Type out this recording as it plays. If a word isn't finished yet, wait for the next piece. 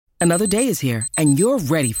Another day is here, and you're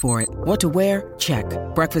ready for it. What to wear? Check.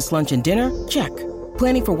 Breakfast, lunch, and dinner? Check.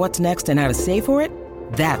 Planning for what's next and how to save for it?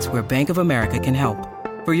 That's where Bank of America can help.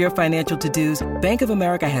 For your financial to-dos, Bank of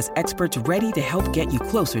America has experts ready to help get you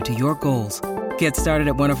closer to your goals. Get started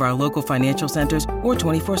at one of our local financial centers or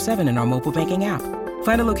 24/7 in our mobile banking app.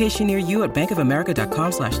 Find a location near you at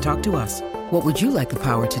bankofamerica.com/talktous. What would you like the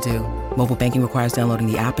power to do? Mobile banking requires downloading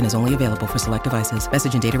the app and is only available for select devices.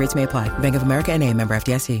 Message and data rates may apply. Bank of America N.A., member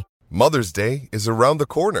FDIC. Mother's Day is around the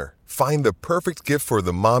corner. Find the perfect gift for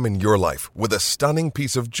the mom in your life with a stunning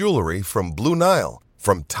piece of jewelry from Blue Nile.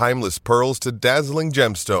 From timeless pearls to dazzling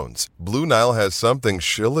gemstones, Blue Nile has something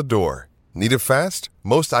she'll adore. Need it fast?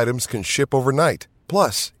 Most items can ship overnight.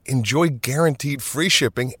 Plus, enjoy guaranteed free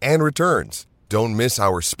shipping and returns. Don't miss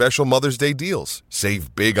our special Mother's Day deals.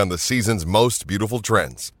 Save big on the season's most beautiful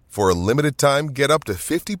trends. For a limited time, get up to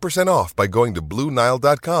 50% off by going to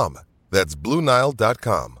BlueNile.com. That's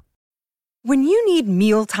BlueNile.com. When you need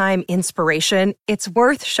mealtime inspiration, it's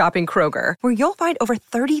worth shopping Kroger, where you'll find over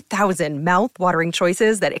 30,000 mouth-watering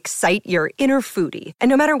choices that excite your inner foodie. And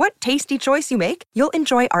no matter what tasty choice you make, you'll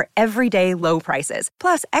enjoy our everyday low prices,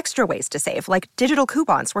 plus extra ways to save, like digital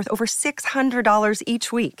coupons worth over $600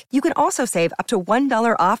 each week. You can also save up to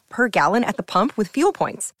 $1 off per gallon at the pump with fuel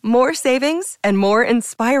points. More savings and more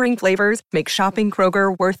inspiring flavors make shopping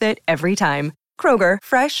Kroger worth it every time. Kroger,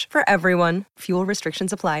 fresh for everyone. Fuel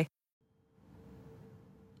restrictions apply.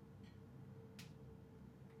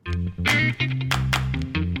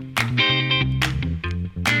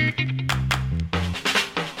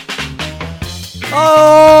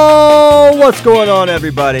 Oh, what's going on,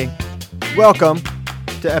 everybody? Welcome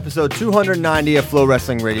to episode 290 of Flow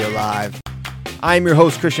Wrestling Radio Live. I am your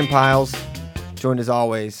host, Christian Piles, joined as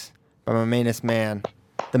always by my mainest man,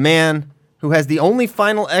 the man who has the only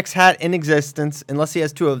Final X hat in existence, unless he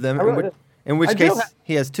has two of them, in which case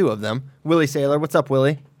he has two of them. Willie Saylor. What's up,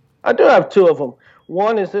 Willie? I do have two of them.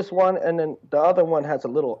 One is this one, and then the other one has a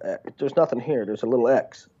little X. There's nothing here. There's a little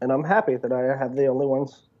X. And I'm happy that I have the only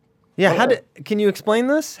ones. Yeah, can you explain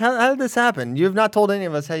this? How did this happen? You have not told any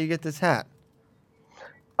of us how you get this hat.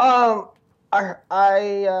 I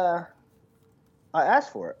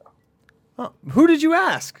asked for it. Oh, who did you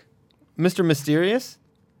ask? Mr. Mysterious?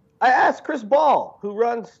 I asked Chris Ball, who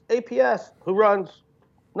runs APS, who runs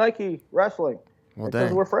Nike Wrestling. Well,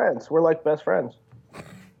 because we're friends. We're like best friends.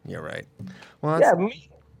 You're right. Well,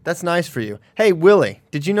 that's nice for you. Hey, Willie,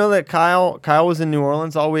 did you know that Kyle was in New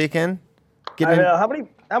Orleans all weekend? I know.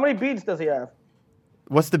 How many beads does he have?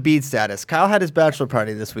 What's the bead status? Kyle had his bachelor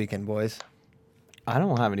party this weekend, boys. I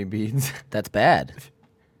don't have any beads. That's bad.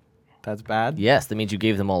 That's bad? Yes, that means you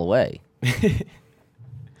gave them all away.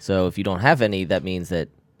 So if you don't have any, that means that...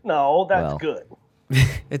 No, that's good.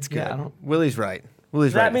 It's good. Yeah, Willie's right.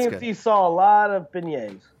 That means he saw a lot of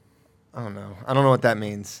beignets. Oh, no. I don't know what that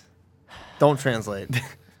means. Don't translate.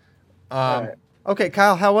 Right. Okay,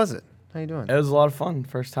 Kyle, how was it? How you doing? It was a lot of fun.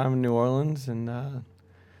 First time in New Orleans, and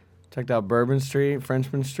checked out Bourbon Street,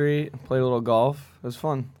 Frenchman Street, played a little golf. It was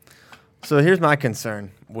fun. So here's my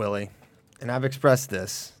concern, Willie, and I've expressed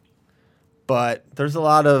this, but there's a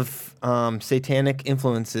lot of satanic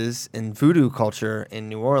influences in voodoo culture in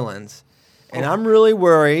New Orleans, and I'm really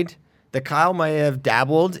worried that Kyle might have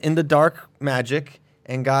dabbled in the dark magic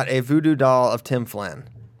and got a voodoo doll of Tim Flynn.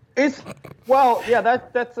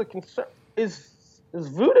 That's a concern. Is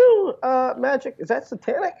voodoo magic? Is that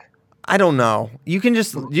satanic? I don't know. You can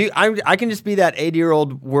just I can just be that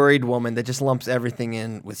 80-year-old worried woman that just lumps everything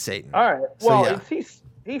in with Satan. All right. Well,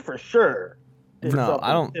 he for sure. No,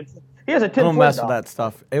 I don't. He has a Tim I don't Flynn mess doll. with that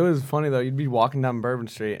stuff. It was funny though. You'd be walking down Bourbon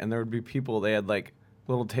Street, and there would be people. They had like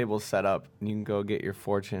little tables set up, and you can go get your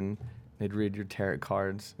fortune. They'd read your tarot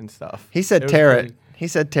cards and stuff. He said tarot. He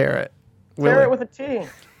said tarot. Tarot with a T.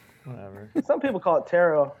 Whatever. Some people call it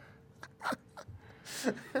tarot.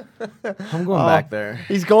 I'm going back there.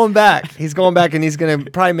 He's going back. He's going back, and he's going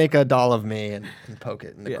to probably make a doll of me and poke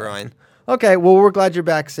it in the groin. Okay, well, we're glad you're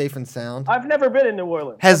back safe and sound. I've never been in New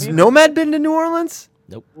Orleans. Has Nomad been to New Orleans?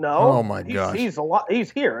 Nope. No. Oh, my gosh. He's a lot.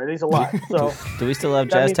 He's here, and he's alive. So. Do we still have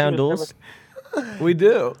Jazztown duels? We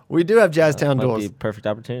do. We do have Jazztown Might duels. be a perfect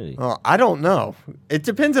opportunity. Oh, I don't know. It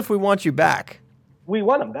depends if we want you back. We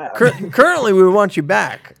want him back. Currently, we want you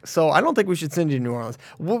back. So I don't think we should send you to New Orleans.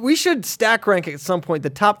 We should stack rank at some point the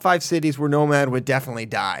top 5 cities where Nomad would definitely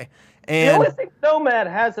die. And the only thing Nomad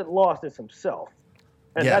hasn't lost is himself.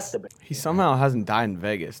 And that's the big He somehow hasn't died in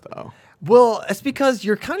Vegas, though. Well, it's because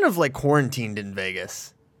you're kind of like quarantined in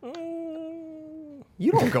Vegas.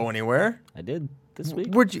 You don't go anywhere. I did this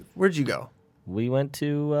week. Where'd you go? We went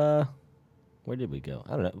to, where did we go?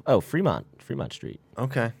 I don't know. Oh, Fremont Street.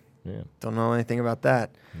 Okay. Yeah. Don't know anything about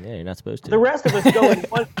that. Yeah, you're not supposed to. The rest of us go in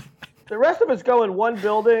one. The rest of us go in one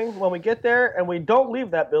building when we get there, and we don't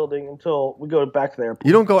leave that building until we go back to the airport.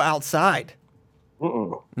 You don't go outside.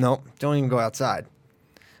 Mm-mm. No, don't even go outside.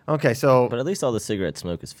 Okay, so But at least all the cigarette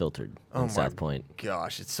smoke is filtered Oh in my South Point.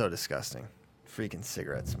 gosh, it's so disgusting. Freaking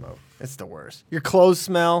cigarette smoke. It's the worst. Your clothes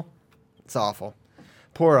smell. It's awful.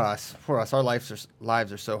 Poor us. Poor us. Our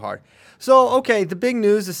lives are so hard. So, okay, the big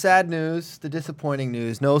news, the sad news, the disappointing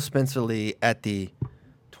news. No Spencer Lee at the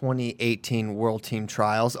 2018 World Team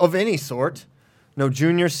Trials of any sort. No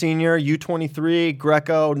junior, senior, U23,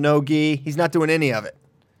 Greco, no gi. He's not doing any of it.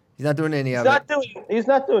 He's not doing any of it. He's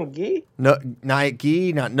not doing gi. No, not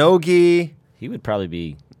gi, not no gi. He would probably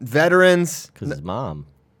be Veterans. because his mom.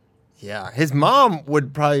 Yeah, his mom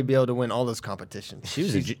would probably be able to win all those competitions. She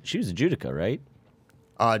was a judoka, right?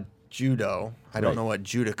 Judo. I don't Right. know what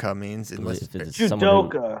judoka means. Unless If it's Judoka.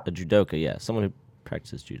 someone a judoka, yeah, someone who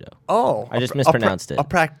practices judo. I just mispronounced it.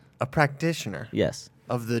 A practitioner Yes.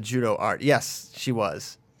 of the judo art. Yes, she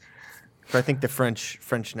was. For I think the French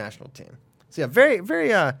national team. So yeah, very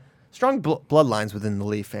very strong bloodlines within the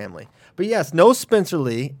Lee family. But yes, no Spencer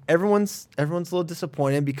Lee. Everyone's a little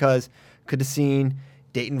disappointed because could have seen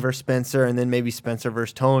Dayton versus Spencer, and then maybe Spencer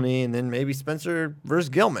versus Tony, and then maybe Spencer versus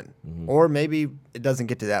Gilman. Or maybe it doesn't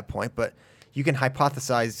get to that point, but you can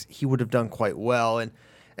hypothesize he would have done quite well. And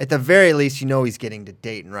at the very least, he's getting to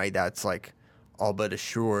Dayton, right? That's like all but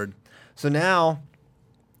assured. So now,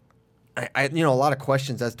 I a lot of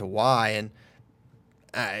questions as to why, and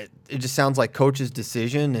it just sounds like coach's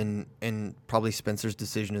decision and probably Spencer's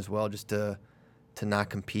decision as well, just to not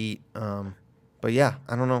compete. But yeah,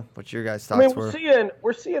 I don't know what your guys' thoughts were.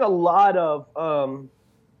 We're seeing a lot of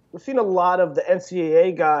the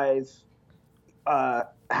NCAA guys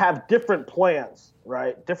have different plans,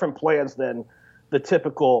 right? Different plans than the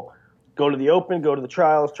typical go to the Open, go to the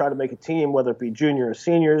trials, try to make a team, whether it be junior or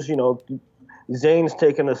seniors. Zane's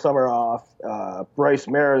taking the summer off, Bryce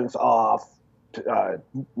Marin's off,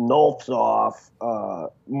 Nolf's off,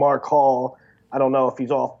 Mark Hall. I don't know if he's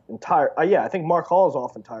off entire. I think Mark Hall is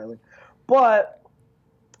off entirely. But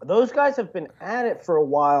those guys have been at it for a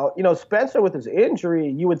while. Spencer with his injury,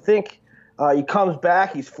 you would think he comes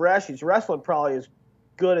back, he's fresh, he's wrestling probably as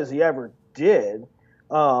good as he ever did.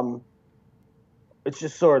 It's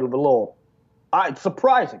just sort of a little it's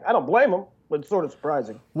surprising. I don't blame him, but it's sort of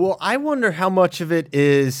surprising. Well, I wonder how much of it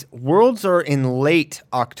is Worlds are in late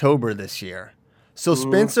October this year. So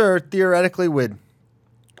Spencer theoretically would,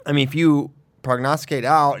 if you prognosticate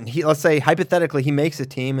out, and let's say hypothetically he makes a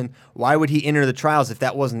team, and why would he enter the trials if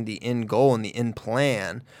that wasn't the end goal and the end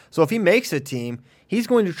plan? So if he makes a team, he's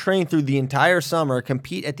going to train through the entire summer,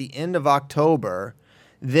 compete at the end of October,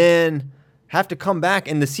 then have to come back,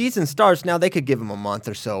 and the season starts. Now they could give him a month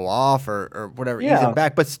or so off or whatever, ease him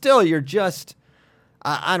back, but still you're just,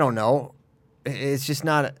 I don't know, it's just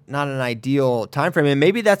not an ideal time frame, and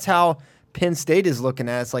maybe that's how Penn State is looking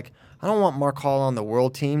at it. It's like, I don't want Mark Hall on the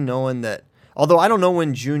world team knowing that. Although I don't know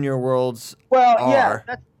when junior worlds are. Yeah,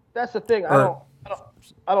 that's the thing. I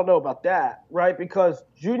don't know about that, right? Because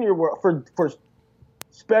junior world for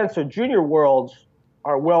Spencer, junior worlds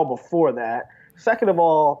are well before that. Second of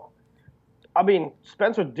all,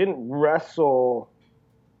 Spencer didn't wrestle.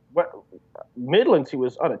 Midlands, he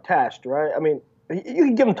was unattached, right? You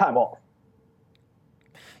can give him time off.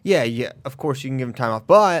 Yeah, of course you can give him time off,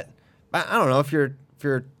 but I don't know if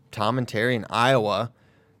you're Tom and Terry in Iowa.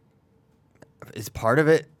 Is part of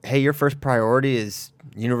it, hey, your first priority is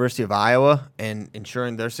University of Iowa and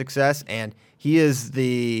ensuring their success, and he is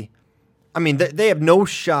they have no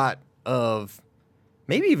shot of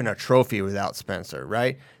maybe even a trophy without Spencer,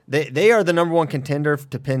 right? They are the number one contender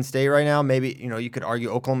to Penn State right now. Maybe, you could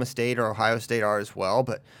argue Oklahoma State or Ohio State are as well,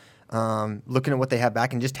 but looking at what they have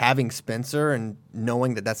back and just having Spencer and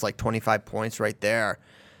knowing that that's like 25 points right there,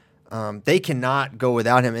 they cannot go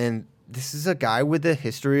without him, and this is a guy with a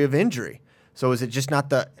history of injury. So is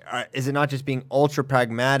it not just being ultra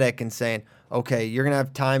pragmatic and saying, okay, you're going to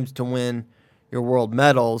have times to win your world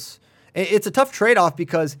medals? It's a tough trade-off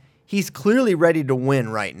because he's clearly ready to win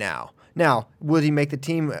right now. Now, would he make the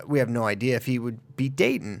team? We have no idea if he would beat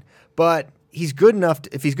Dayton, but he's good enough.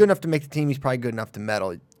 If he's good enough to make the team, he's probably good enough to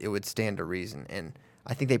medal. It would stand to reason, and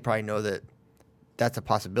I think they probably know that that's a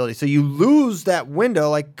possibility. So you lose that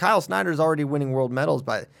window. Like Kyle Snyder's already winning world medals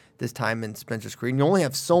by this time in Spencer's career. And you only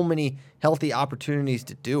have so many healthy opportunities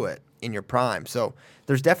to do it in your prime. So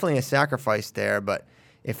there's definitely a sacrifice there, but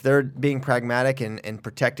if they're being pragmatic and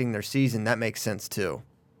protecting their season, that makes sense too.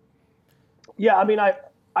 Yeah,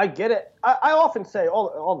 I get it. I often say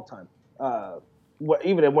all the time,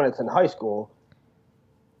 even when it's in high school,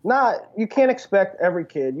 You can't expect every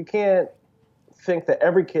kid. You can't think that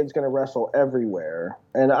every kid's going to wrestle everywhere.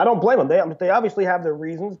 And I don't blame them. They obviously have their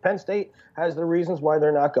reasons. Penn State has their reasons why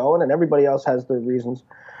they're not going, and everybody else has their reasons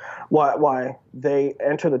why they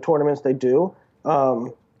enter the tournaments they do.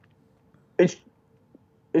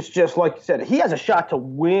 It's just like you said, he has a shot to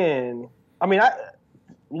win. I mean,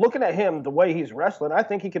 looking at him, the way he's wrestling, I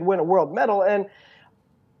think he could win a world medal, and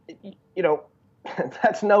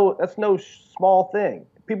that's no small thing.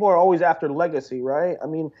 People are always after legacy, right? I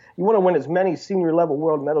mean, you want to win as many senior level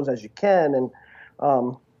world medals as you can, and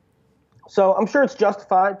so I'm sure it's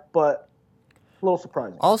justified, but a little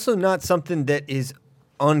surprising. Also, not something that is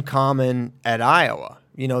uncommon at Iowa.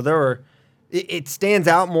 It stands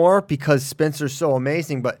out more because Spencer's so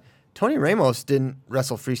amazing, but Tony Ramos didn't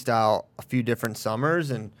wrestle freestyle a few different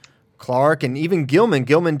summers, and Clark and even Gilman.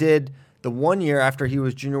 Gilman did the 1 year after he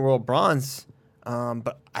was junior world bronze,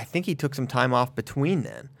 but I think he took some time off between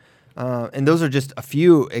then. And those are just a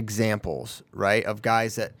few examples, right, of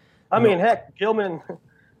guys that. Heck, Gilman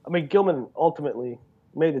ultimately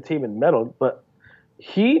made the team and medaled, but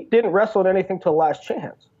he didn't wrestle at anything till Last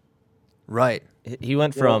Chance. Right. He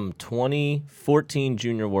went from 2014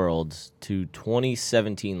 Junior Worlds to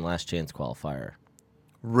 2017 Last Chance qualifier.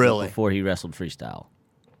 Really? Before he wrestled freestyle.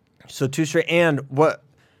 So 2 straight. And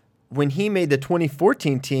when he made the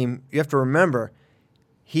 2014 team, you have to remember,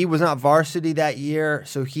 he was not varsity that year,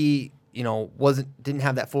 so he, didn't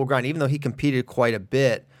have that full grind, even though he competed quite a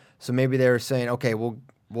bit. So maybe they were saying, okay, we'll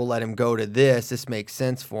let him go to this. This makes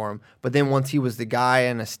sense for him. But then once he was the guy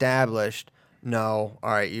and established, no,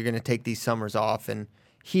 all right, you're going to take these summers off and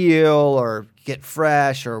heal or get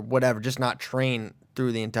fresh or whatever, just not train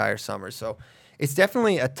through the entire summer. So it's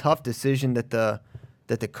definitely a tough decision that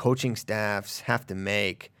the coaching staffs have to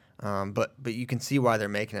make, but you can see why they're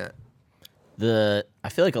making it. I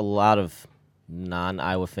feel like a lot of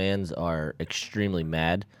non-Iowa fans are extremely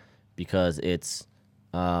mad because it's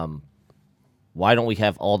why don't we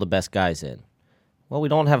have all the best guys in? Well, we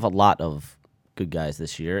don't have a lot of good guys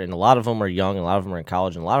this year, and a lot of them are young, and a lot of them are in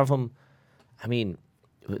college, and a lot of them,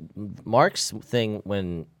 Mark's thing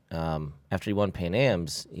when after he won Pan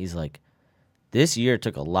Ams, he's like, this year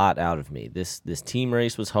took a lot out of me. This team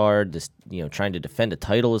race was hard. This trying to defend a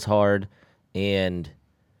title is hard, and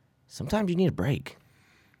sometimes you need a break.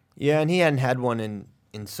 Yeah, and he hadn't had one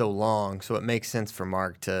in so long, so it makes sense for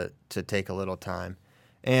Mark to take a little time.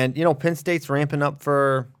 And Penn State's ramping up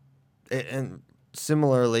and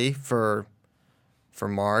similarly for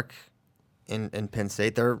Mark in Penn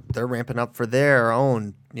State, they're ramping up for their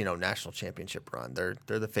own national championship run. They're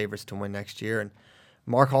the favorites to win next year, and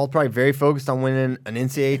Mark Hall's probably very focused on winning an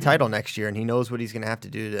NCAA title next year, and he knows what he's going to have to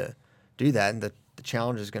do to do that, and the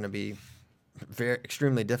challenge is going to be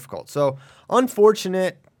extremely difficult. So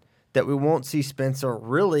unfortunate that we won't see Spencer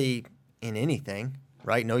really in anything,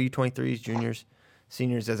 right? No U23s, juniors,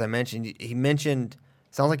 seniors, as I mentioned. He mentioned,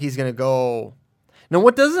 sounds like he's going to go. Now,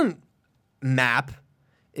 what doesn't map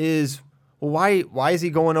is, well, why is he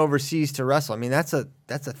going overseas to wrestle? I mean, that's a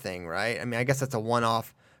thing, right? I mean, I guess that's a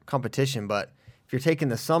one-off competition, but if you're taking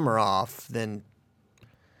the summer off, then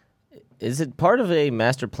is it part of a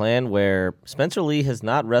master plan where Spencer Lee has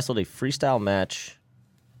not wrestled a freestyle match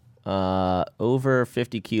over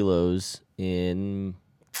 50 kilos in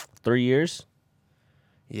 3 years?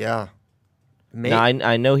 Yeah. Now,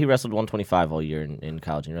 I know he wrestled 125 all year in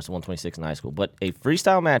college, and he wrestled 126 in high school, but a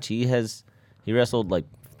freestyle match he wrestled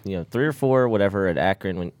 3 or 4, whatever, at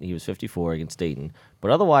Akron when he was 54 against Dayton,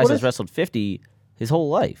 but otherwise has wrestled 50 his whole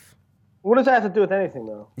life. What does that have to do with anything,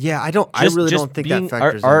 though? Yeah, I really don't think that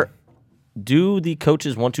factors in. Do the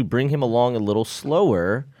coaches want to bring him along a little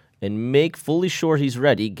slower and make fully sure he's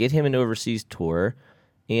ready, get him an overseas tour,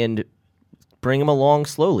 and bring him along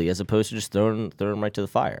slowly as opposed to just throwing him right to the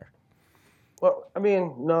fire? Well, I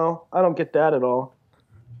mean, no, I don't get that at all.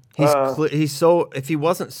 If he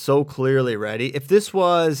wasn't so clearly ready, if this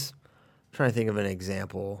was, I'm trying to think of an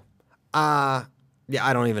example. I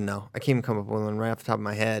don't even know. I can't even come up with one right off the top of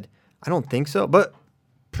my head. I don't think so, but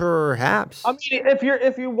perhaps. I mean,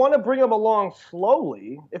 if you want to bring him along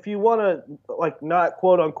slowly, if you want to not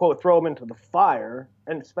quote unquote throw him into the fire,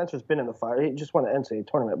 and Spencer's been in the fire, he just won an NCAA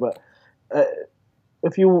tournament, but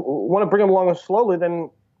if you want to bring him along slowly, then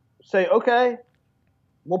say, okay,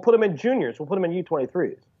 we'll put him in juniors, we'll put him in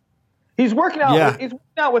U23s. He's working out. Yeah.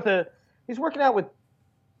 He's working out with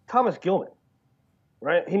Thomas Gilman,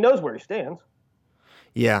 right? He knows where he stands.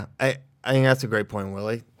 Yeah, I think that's a great point,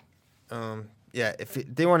 Willie. If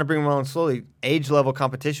they want to bring him along slowly, age-level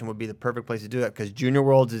competition would be the perfect place to do that because Junior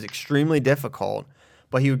Worlds is extremely difficult,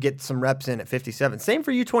 but he would get some reps in at 57. Same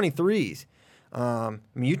for U23s.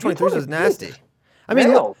 U23s is nasty. I mean,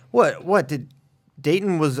 Nails. what did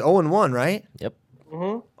Dayton was 0-1, right? Yep.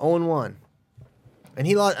 0-1. And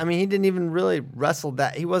he lost. I mean, he didn't even really wrestle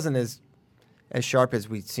that. He wasn't as sharp as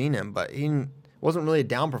we'd seen him, but he wasn't really a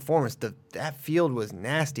down performance. That field was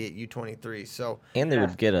nasty at U23. So And they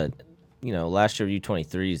would get last year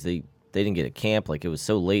U23s they didn't get a camp. Like, it was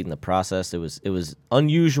so late in the process. It was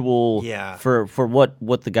unusual. Yeah. For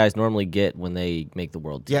what the guys normally get when they make the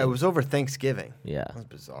world team. yeah, it was over Thanksgiving. Yeah. That was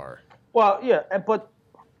bizarre. Well, yeah, but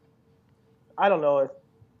I don't know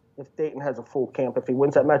if Dayton has a full camp if he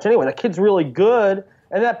wins that match anyway. That kid's really good,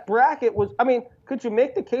 and that bracket was. I mean, could you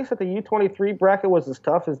make the case that the U23 bracket was as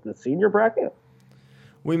tough as the senior bracket?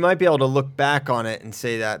 We might be able to look back on it and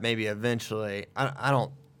say that maybe eventually. I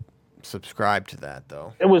don't subscribe to that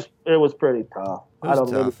though. It was pretty tough. It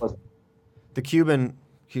was Maybe tough. The Cuban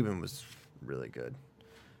was really good,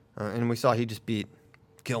 and we saw he just beat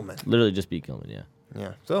Gilman. Literally just beat Gilman, yeah.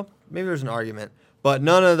 Yeah, so maybe there's an argument, but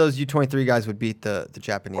none of those U23 guys would beat the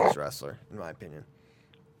Japanese wrestler, in my opinion.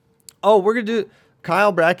 Oh, we're gonna do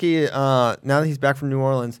Kyle Brackey. Now that he's back from New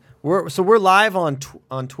Orleans, we're live on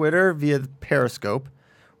Twitter via Periscope.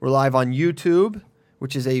 We're live on YouTube,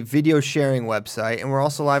 which is a video sharing website, and we're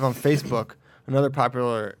also live on Facebook, another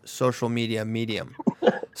popular social media medium.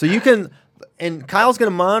 So you can, and Kyle's going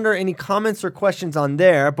to monitor any comments or questions on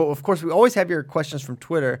there, but of course we always have your questions from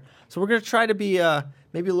Twitter. So we're going to try to be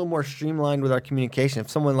maybe a little more streamlined with our communication. If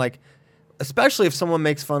someone especially if someone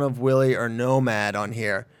makes fun of Willie or Nomad on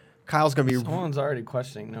here, Kyle's going to be Someone's already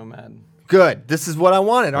questioning Nomad. good. This is what I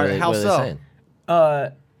wanted. All right, how What are they so?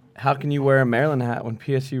 saying? How can you wear a Maryland hat when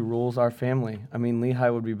PSU rules our family? I mean,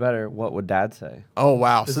 Lehigh would be better. What would Dad say? Oh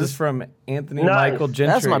wow, This so is from Anthony Nice. Michael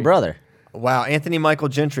Gentry. That's my brother. wow, Anthony Michael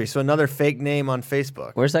Gentry. So another fake name on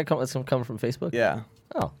Facebook. Where's that come? That's coming from Facebook? Yeah.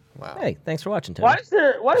 Oh. Wow. Hey, thanks for watching, Tony.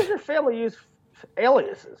 Why does your family use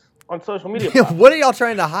aliases on social media? platforms? What are y'all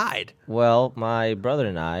trying to hide? Well, my brother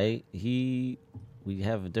and I, we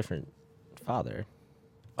have a different father.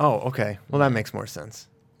 Oh, okay. Well, that makes more sense.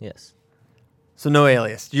 Yes. So no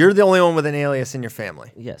alias. You're the only one with an alias in your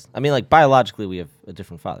family. Yes. I mean, like, biologically, we have a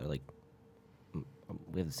different father. Like,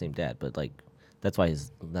 we have the same dad, but, like, that's why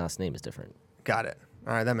his last name is different. Got it.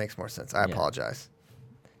 All right, that makes more sense. I Yeah. apologize.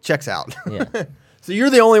 Checks out. Yeah. So you're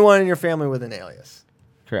the only one in your family with an alias.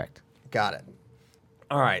 Correct. Got it.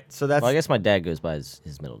 All right. So that's. Well, I guess my dad goes by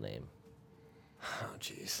his middle name. Oh,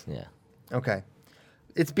 jeez. Yeah. Okay.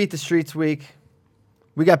 It's Beat the Streets week.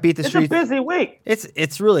 We got Beat the It's Streets. a busy week.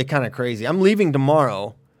 It's really kind of crazy. I'm leaving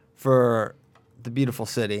tomorrow for the beautiful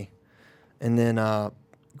city, and then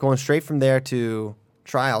going straight from there to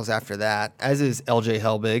trials after that, as is LJ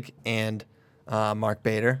Helbig and Mark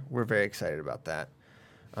Bader. We're very excited about that.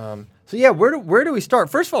 So yeah, where do we start?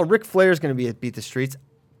 First of all, Ric Flair is going to be at Beat the Streets.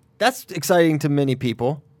 That's exciting to many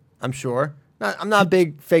people, I'm sure. I'm not a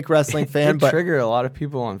big fake wrestling fan, It but triggered a lot of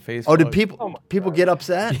people on Facebook. oh, did people get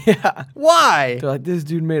upset? Yeah. Why? They're like, this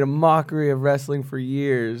dude made a mockery of wrestling for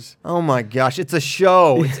years. Oh my gosh, it's a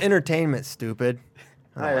show. It's entertainment, stupid.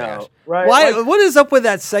 Oh I my know, gosh. right? Why? Like- What is up with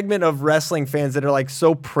that segment of wrestling fans that are like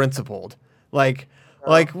so principled? Like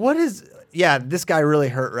what is? Yeah, this guy really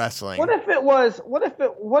hurt wrestling. What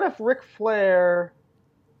if Ric Flair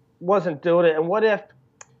wasn't doing it, and what if,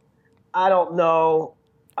 I don't know,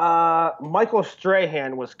 Michael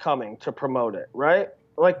Strahan was coming to promote it, right?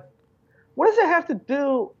 Like, what does it have to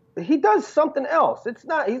do? He does something else. He's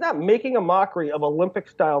not making a mockery of Olympic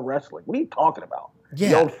style wrestling. What are you talking about? Yeah.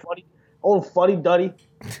 The old fuddy duddy.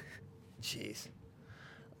 Jeez,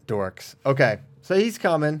 dorks. Okay, so he's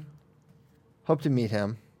coming. Hope to meet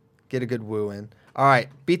him. Get a good woo in. All right,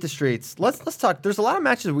 Beat the Streets. Let's talk. There's a lot of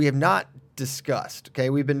matches we have not discussed. Okay,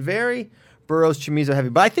 we've been very Burroughs Chamizo heavy,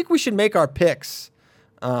 but I think we should make our picks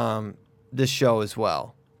this show as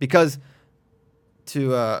well, because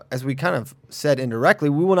as we kind of said indirectly,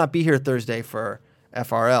 we will not be here Thursday for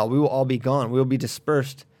FRL. We will all be gone. We will be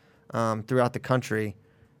dispersed throughout the country,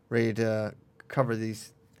 ready to cover the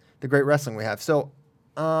great wrestling we have. So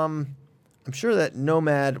I'm sure that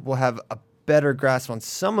Nomad will have a better grasp on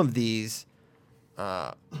some of these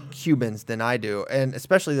Cubans than I do, and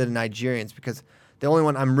especially the Nigerians, because the only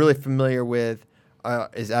one I'm really familiar with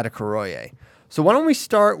is Adekoroye. So why don't we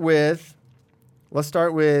start with, let's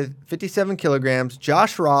start with 57 kilograms,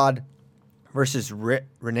 Josh Rod versus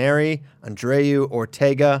Ranieri Andreu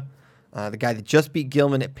Ortega, the guy that just beat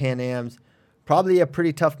Gilman at Pan Am's. Probably a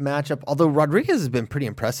pretty tough matchup, although Rodriguez has been pretty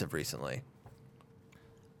impressive recently.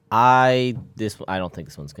 I don't think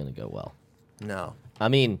this one's going to go well. No. I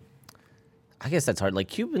mean, I guess that's hard. Like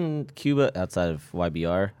Cuba outside of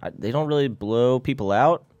YBR, they don't really blow people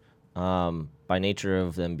out by nature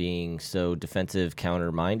of them being so defensive,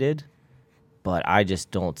 counter-minded. but I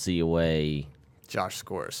just don't see a way. Josh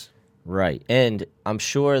scores. Right. And I'm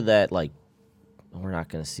sure that, like, we're not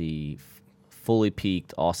going to see fully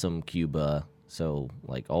peaked, awesome Cuba. So,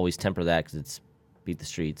 like, always temper that because it's beat the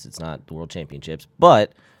streets. It's not the World Championships.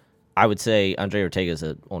 But I would say Andre Ortega is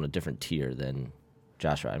on a different tier than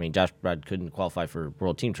Josh Rod. I mean, Josh Rod couldn't qualify for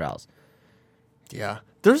World Team Trials. Yeah.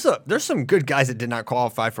 There's some good guys that did not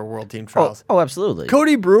qualify for World Team Trials. Oh, absolutely.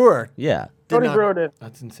 Cody Brewer. Yeah. Cody Brewer did.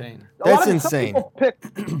 That's insane. That's insane.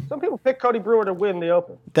 Some people pick Cody Brewer to win the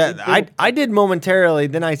Open. That I did momentarily,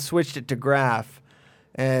 then I switched it to Graf,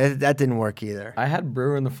 and that didn't work either. I had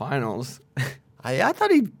Brewer in the finals. I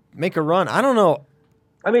thought he'd make a run. I don't know.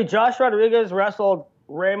 I mean, Josh Rodriguez wrestled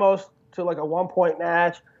Ramos to like a 1-point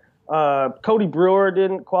match. Cody Brewer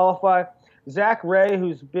didn't qualify. Zach Ray,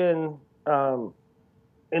 who's been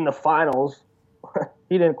in the finals,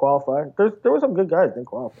 he didn't qualify. There were some good guys that didn't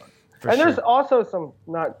qualify. There's also some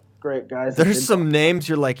not great guys. There's some names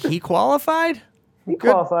you're like, he qualified? He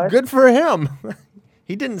qualified. Good for him.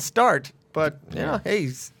 He didn't start, but yeah, hey,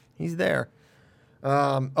 he's there.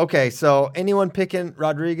 Okay, so anyone picking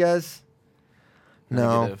Rodriguez?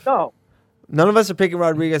 No. Negative. No. None of us are picking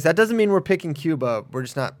Rodriguez. That doesn't mean we're picking Cuba. We're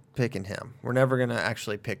just not picking him. We're never going to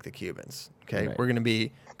actually pick the Cubans. Okay, Right. We're going to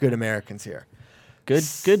be good Americans here. Good.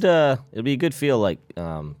 It'll be a good feel. Like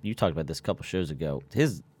you talked about this a couple shows ago.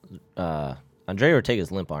 His Andre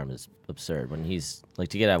Ortega's limp arm is absurd. When he's like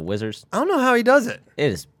to get out of Wizards, I don't know how he does it.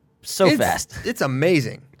 it is so fast. It's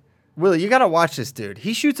amazing. Willie, you got to watch this dude.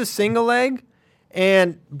 He shoots a single leg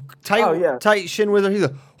and tight shin wizard. He's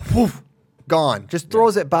like, whoof, gone. Just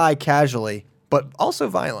throws it by casually, but also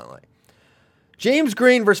violently. James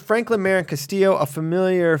Green versus Franklin Marin Castillo, a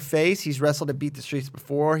familiar face. He's wrestled at Beat the Streets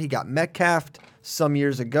before. He got Metcalfed some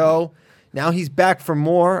years ago. Now he's back for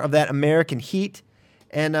more of that American heat.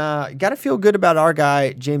 And got to feel good about our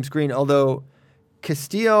guy, James Green, although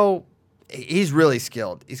Castillo, he's really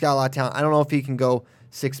skilled. He's got a lot of talent. I don't know if he can go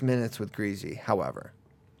 6 minutes with Greasy, however.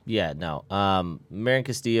 Yeah, no. Marin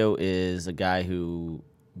Castillo is a guy who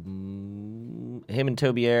him and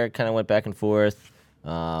Tobier kind of went back and forth.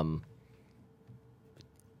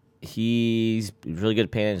 He's really good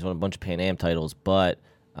at Pan Am. He's won a bunch of Pan Am titles, but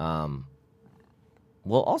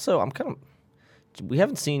also we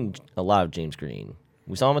haven't seen a lot of James Green.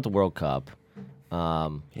 We saw him at the World Cup,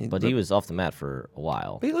 but he was off the mat for a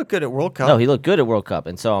while. He looked good at World Cup. No, he looked good at World Cup,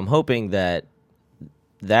 and so I'm hoping that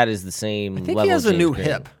is the same level. I think he has of a new James Green.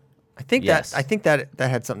 hip. I think that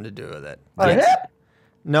had something to do with it. A hip?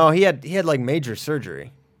 No, he had like major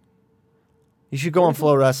surgery. You should go on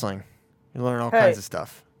Flow Wrestling. You learn all kinds of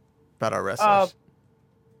stuff about our wrestlers.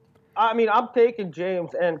 I mean, I'm taking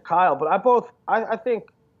James and Kyle, but I think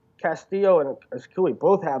Castillo and Ascui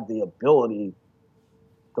both have the ability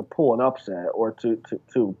to pull an upset or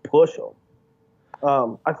to push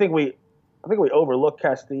them. I think we overlook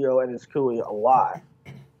Castillo and Ascui a lot.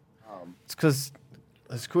 It's because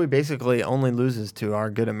Ascui basically only loses to our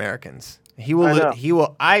good Americans. He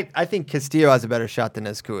will. I think Castillo has a better shot than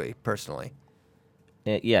Ascui, personally.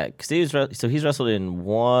 Yeah, so he's wrestled in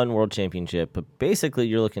one World Championship, but basically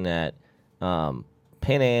you're looking at Pan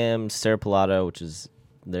Am, Cerro Pelado, which is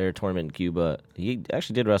their tournament in Cuba. He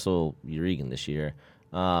actually did wrestle Urigan this year.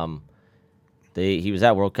 He was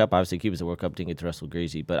at World Cup. Obviously, Cuba's at World Cup, didn't get to wrestle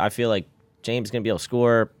Greasy, but I feel like James is going to be able to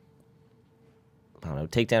score, I don't know,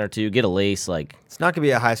 takedown or two, get a lace. Like It's not going to be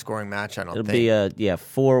a high-scoring match, I don't think. It'll be a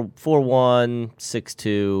 4-1,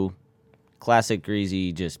 6-2, classic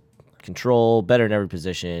Greasy, just control, better in every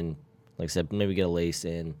position. Like I said, maybe get a lace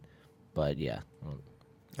in, but yeah.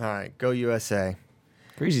 All right, go USA.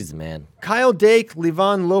 Greasy's the man. Kyle Dake,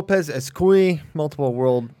 Livan Lopez Escui, multiple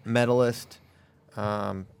world medalist.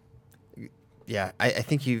 Yeah, I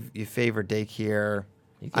think you favor Dake here.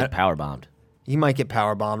 He get power bombed. He might get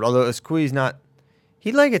power bombed, although Escui's not.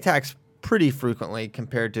 He leg attacks pretty frequently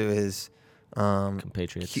compared to his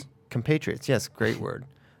Compatriots. Compatriots, yes, great word.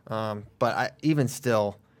 But even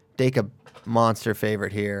still, Dake a monster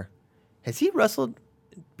favorite here. Has he wrestled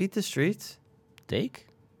Beat the Streets? Dake?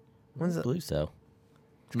 When's I it? believe so.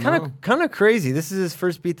 It's kind of crazy. This is his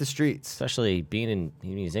first Beat the Streets. Especially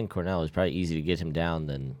he's in Cornell. It's probably easy to get him down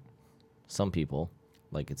than some people.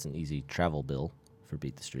 Like it's an easy travel bill for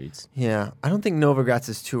Beat the Streets. Yeah, I don't think Novogratz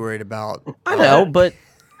is too worried about. I know, but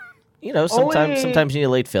sometimes you need a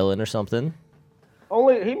late fill in or something.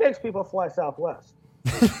 Only he makes people fly Southwest.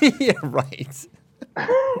 Yeah, right.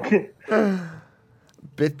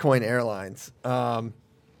 Bitcoin Airlines. All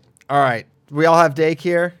right, we all have Dake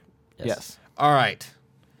here. Yes. All right,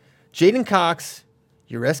 Jaden Cox,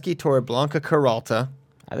 Yureski Torreblanca Peralta.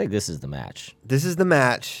 I think this is the match. This is the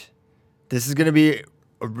match. This is going to be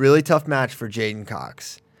a really tough match for J'den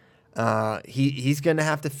Cox. He's going to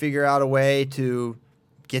have to figure out a way to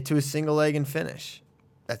get to a single leg and finish.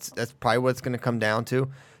 That's probably what it's going to come down to.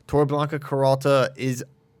 Torreblanca Peralta is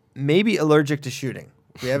maybe allergic to shooting.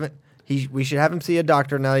 We should have him see a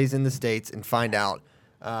doctor now he's in the States and find out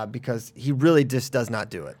because he really just does not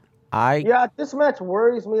do it. This match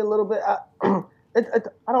worries me a little bit. I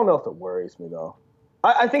don't know if it worries me though.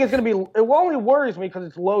 I think it's going to be. It only worries me because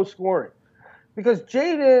it's low scoring. Because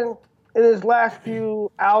J'den in his last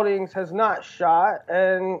few outings has not shot,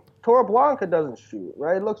 and Torreblanca doesn't shoot.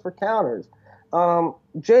 Right, he looks for counters.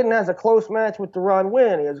 J'den has a close match with Deron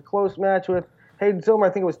Winn. He has a close match with Hayden Zilmer. I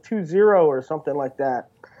think it was 2-0 or something like that.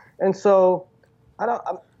 And so,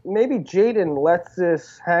 maybe J'den lets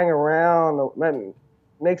this hang around,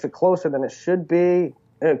 makes it closer than it should be.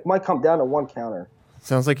 It might come down to one counter.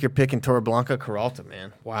 Sounds like you're picking Torreblanca Peralta,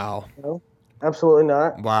 man. Wow. No, absolutely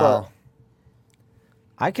not. Wow.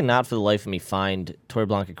 I cannot for the life of me find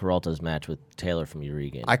Torreblanca Peralta's match with Taylor from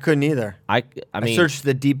Urigan. I couldn't either. I mean, I searched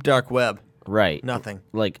the deep dark web. Right. Nothing.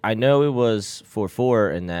 Like, I know it was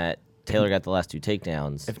 4-4 and that Taylor got the last 2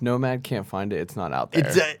 takedowns. If Nomad can't find it, it's not out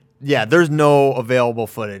there. There's no available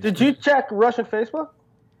footage. Did you check Russian Facebook?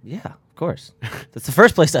 Yeah, of course. That's the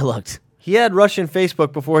first place I looked. He had Russian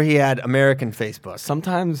Facebook before he had American Facebook.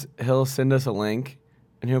 Sometimes he'll send us a link,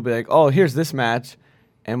 and he'll be like, oh, here's this match,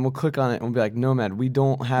 and we'll click on it, and we'll be like, Nomad, we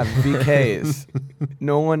don't have VKs.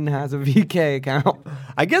 No one has a VK account.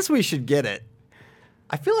 I guess we should get it.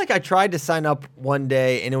 I feel like I tried to sign up one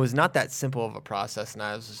day, and it was not that simple of a process, and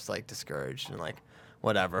I was just, discouraged and,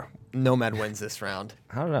 whatever. Nomad wins this round.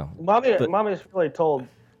 I don't know. Mommy's really told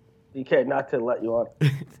DK not to let you on.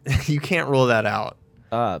 You can't rule that out.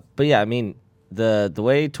 But yeah, I mean, the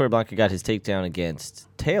way Torreblanca got his takedown against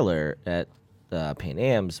Taylor at Pan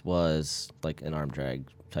Am's was like an arm drag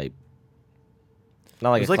type.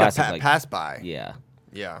 Not like it was a like classic, a pass by. Yeah.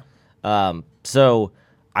 Yeah. So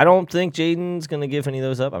I don't think J'den's going to give any of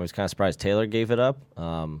those up. I was kind of surprised Taylor gave it up.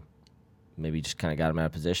 Maybe just kind of got him out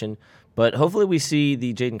of position. But hopefully we see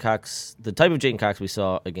the J'den Cox, the type of J'den Cox we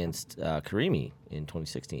saw against Karimi in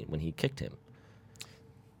 2016 when he kicked him.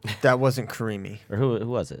 That wasn't Karimi. Or who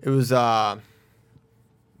was it? It was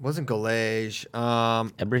wasn't Galej.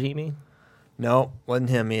 Ebrahimi? No, wasn't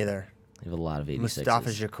him either. They have a lot of 86s.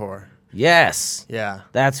 Mustafa Jakur. Yes. Yeah.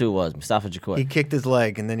 That's who it was, Mustafa Jakur. He kicked his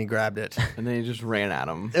leg and then he grabbed it. And then he just ran at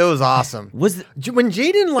him. It was awesome. When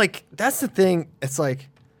J'den, that's the thing, it's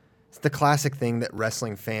the classic thing that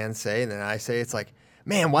wrestling fans say, and then I say, it's like,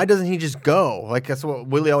 man, why doesn't he just go? That's what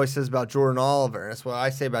Willie always says about Jordan Oliver, and that's what I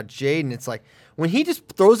say about J'den. It's like, when he just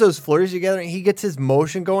throws those flurries together and he gets his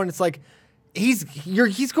motion going, it's like, he's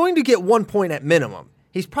going to get 1 point at minimum.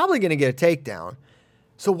 He's probably going to get a takedown.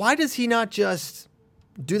 So why does he not just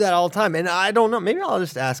do that all the time? And I don't know. Maybe I'll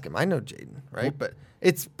just ask him. I know J'den, right? But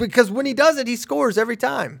it's because when he does it, he scores every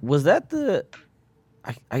time. Was that the...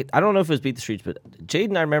 I don't know if it was Beat the Streets, but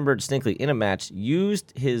J'den, I remember distinctly in a match,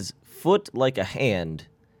 used his foot like a hand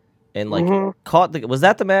and caught the... Was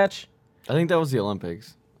that the match? I think that was the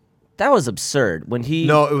Olympics. That was absurd. When he...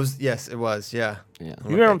 No, it was... Yes, it was. Yeah. You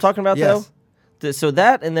remember what I'm talking about, yes. though? So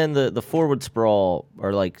that and then the forward sprawl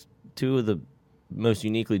are two of the most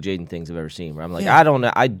uniquely J'den things I've ever seen. Where I'm like, yeah.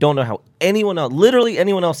 I don't know how anyone else, literally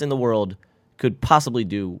anyone else in the world, could possibly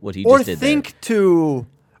do what he just did. Or think to...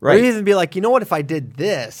 Right. Or even be like, you know what? If I did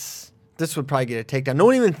this would probably get a takedown. No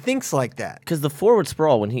one even thinks like that. Because the forward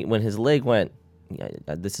sprawl, when his leg went,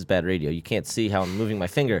 this is bad radio. You can't see how I'm moving my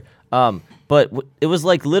finger. But it was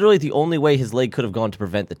literally the only way his leg could have gone to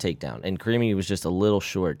prevent the takedown. And Karimi was just a little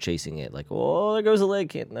short chasing it. Oh, there goes the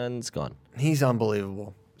leg, and it's gone. He's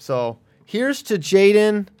unbelievable. So here's to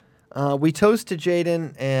J'den. We toast to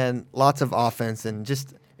J'den and lots of offense and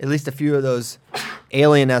just at least a few of those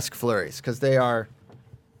alien-esque flurries because they are.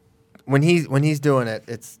 When he's doing it,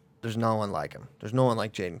 there's no one like him. There's no one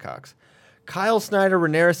like J'den Cox. Kyle Snyder,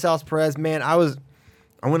 Renera Salas Perez, man, I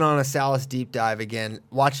went on a Salas deep dive again,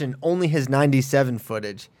 watching only his 97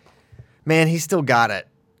 footage. Man, he still got it.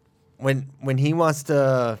 When he wants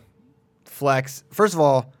to flex, first of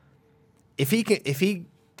all, the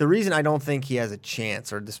reason I don't think he has a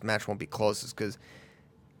chance or this match won't be close is because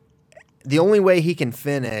the only way he can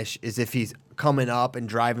finish is if he's coming up and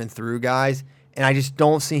driving through guys. And I just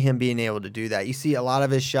don't see him being able to do that. You see a lot of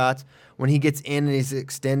his shots, when he gets in and he's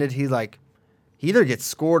extended, he either gets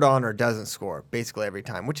scored on or doesn't score basically every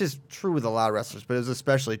time, which is true with a lot of wrestlers, but it was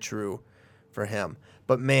especially true for him.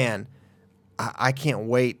 But, man, I can't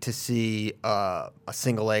wait to see a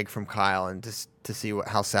single leg from Kyle and just to see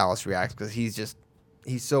how Salas reacts because he's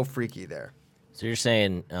so freaky there. So you're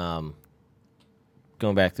saying, going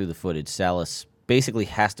back through the footage, Salas basically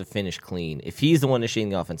has to finish clean. If he's the one initiating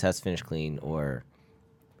the offense, has to finish clean, or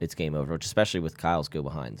it's game over. Which, especially with Kyle's go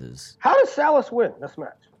behinds, is How does Salas win this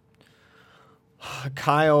match?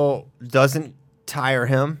 Kyle doesn't tire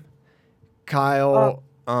him. Kyle,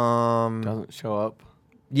 Doesn't show up.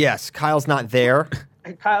 yes, Kyle's not there.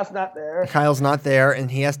 Kyle's not there. Kyle's not there, and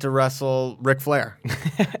he has to wrestle Ric Flair.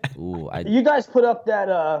 ooh, You guys put up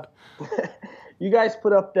that. You guys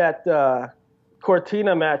put up that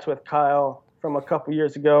Cortina match with Kyle from a couple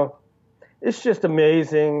years ago. It's just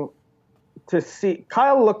amazing to see.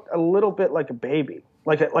 Kyle looked a little bit like a baby,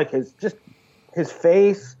 like his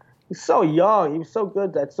face. He's so young. He was so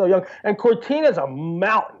good. That's so young. And Cortina's a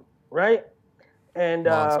mountain, right? And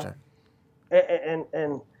Monster.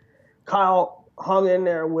 and Kyle hung in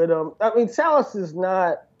there with him. I mean, Salas is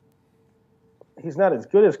not. He's not as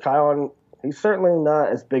good as Kyle, and he's certainly not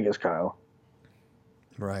as big as Kyle.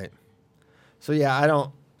 Right. So,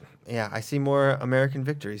 I see more American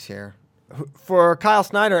victories here. For Kyle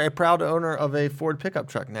Snyder, a proud owner of a Ford pickup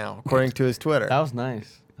truck now, according to his Twitter. That was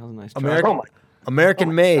nice. That was a nice. American, Oh my-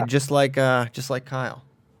 American made, just like Kyle.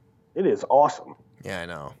 It is awesome. Yeah, I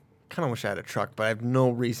know. Kind of wish I had a truck, but I have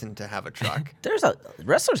no reason to have a truck.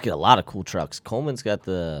 wrestlers get a lot of cool trucks. Coleman's got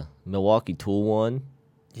the Milwaukee Tool one,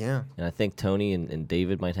 Yeah. and I think Tony and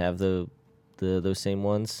David might have those same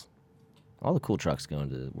ones. All the cool trucks going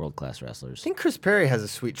to world-class I wrestlers. think Chris Perry has a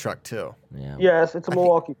sweet truck, too. Yeah. Yes, it's a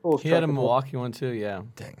Milwaukee Fools. He had a truck. Milwaukee one too. Yeah.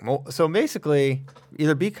 Dang. Well, so basically,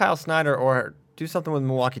 either be Kyle Snyder or do something with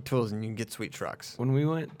Milwaukee Tools and you can get sweet trucks. When we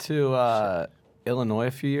went to Illinois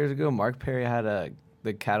a few years ago, Mark Perry had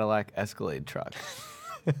the Cadillac Escalade truck.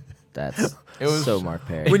 That's was- so Mark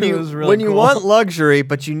Perry. It was really when you cool. want luxury,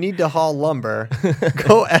 but you need to haul lumber,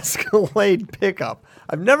 go Escalade pickup.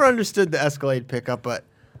 I've never understood the Escalade pickup, but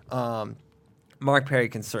Mark Perry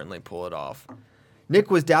can certainly pull it off. Nick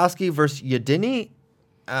Wisdowski versus Yadini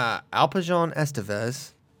Alpajon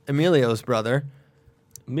Estevez, Emilio's brother.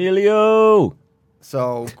 Emilio!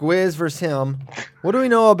 So Gwiz versus him. What do we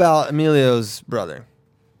know about Emilio's brother?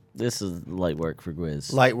 This is light work for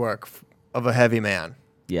Gwiz. Light work of a heavy man.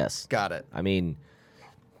 Yes. Got it. I mean,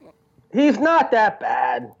 He's not that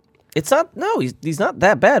bad. it's not. No, he's not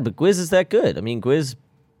that bad, but Gwiz is that good. I mean, Gwiz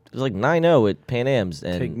was like 9-0 at Pan Am's,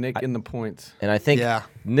 and Take Nick in the points. and I think Yeah,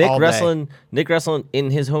 Nick all day. wrestling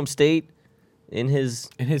in his home state, in his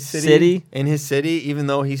city. In his city, even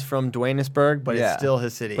though he's from Duanesburg, but Yeah. it's still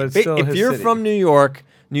his city. But it's still if his you're city. from New York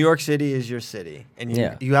City is your city, and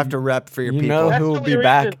Yeah. you have to rep for your You people. know That's who the will be only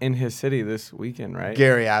back reason- in his city this weekend, right?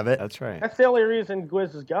 Gary Abbott. That's right. That's the only reason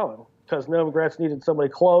Gwiz is going, because Novogratz needed somebody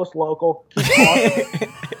close, local. Keep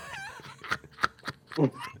awesome.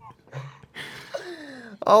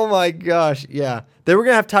 Oh my gosh, yeah. They were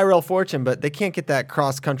gonna have Tyrell Fortune, but they can't get that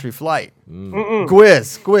cross country flight.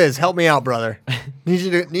 Gwiz, help me out, brother. need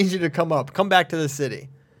you to come up. Come back to the city.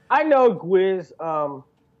 I know Gwiz.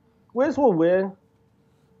 Gwiz will win,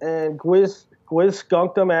 and Gwiz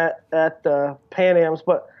skunked them at Pan Am's,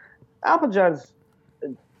 but Alpajon's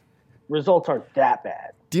results aren't that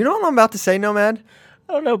bad. Do you know what I'm about to say, Nomad?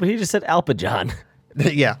 I don't know, but he just said Alpajon.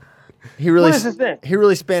 Yeah. He really What is his name? He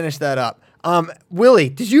really Spanished that up. Willie,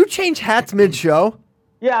 did you change hats mid-show?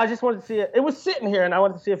 Yeah, I just wanted to see it. It was sitting here, and I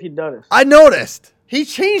wanted to see if you'd noticed. I noticed. He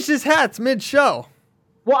changed his hats mid-show.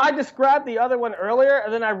 Well, I described the other one earlier,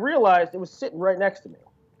 and then I realized it was sitting right next to me.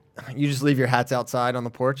 You just leave your hats outside on the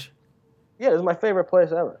porch? Yeah, this is my favorite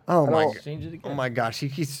place ever. Oh I my don't- god. Change it again. Oh my gosh, he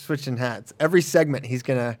keeps switching hats. Every segment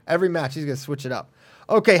every match he's gonna switch it up.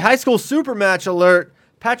 Okay, high school super match alert.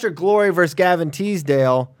 Patrick Glory versus Gavin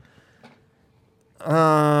Teasdale.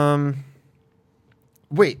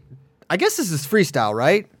 Wait, I guess this is freestyle,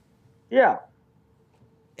 right? Yeah.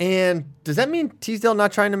 And does that mean Teasdale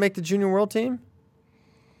not trying to make the junior world team?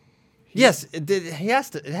 Yes, it has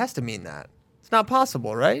to mean that. It's not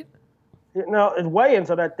possible, right? No, it's weigh-ins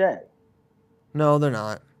on that day. No, they're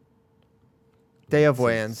not. Day of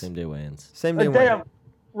weigh-ins. Same day weigh-ins. Same The day day weigh-ins. of,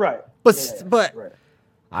 right. But Right.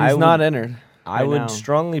 He's not entered. I right would now.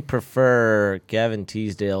 strongly prefer Gavin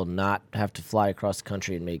Teasdale not have to fly across the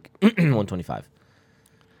country and make 125.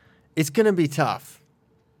 it's gonna be tough.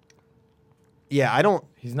 Yeah, I don't.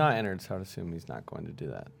 He's not entered, so I'd assume he's not going to do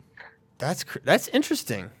that. That's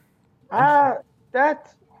interesting.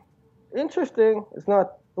 That's interesting. It's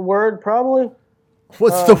not the word, probably.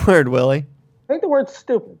 What's the word, Willie? I think the word's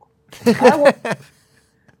stupid.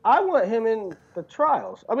 I want him in the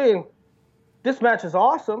trials. I mean, this match is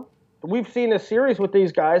awesome. We've seen a series with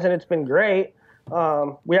these guys, and it's been great.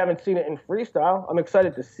 We haven't seen it in freestyle. I'm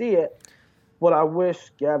excited to see it, but I wish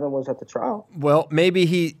Gavin was at the trial. Well, maybe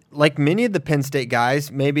he, like many of the Penn State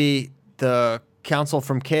guys, maybe the counsel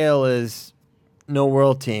from Kale is no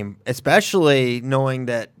world team, especially knowing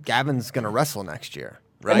that Gavin's going to wrestle next year,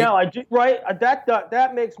 right? No, I do, right.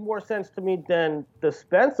 That makes more sense to me than the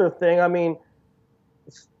Spencer thing. I mean,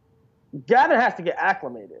 Gavin has to get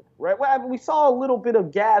acclimated, right? Well, we saw a little bit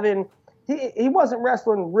of Gavin. He wasn't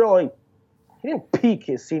wrestling really. He didn't peak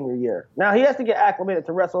his senior year. Now he has to get acclimated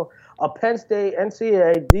to wrestle a Penn State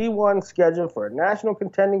NCAA D1 schedule for a national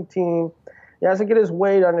contending team. He has to get his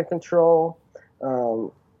weight under control.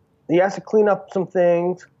 He has to clean up some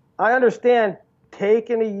things. I understand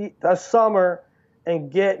taking a summer and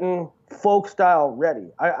getting folk style ready.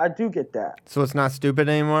 I do get that. So it's not stupid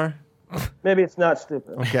anymore? Maybe it's not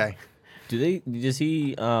stupid. Okay. Does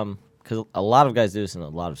he, because a lot of guys do this in a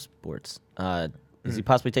lot of sports, is he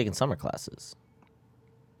possibly taking summer classes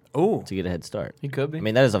Ooh. to get a head start? He could be. I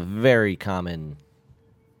mean, that is a very common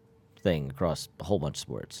thing across a whole bunch of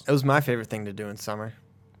sports. It was my favorite thing to do in summer.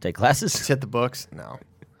 Take classes? Just hit the books? No.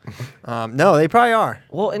 No, they probably are.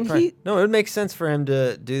 Well, and No, it would make sense for him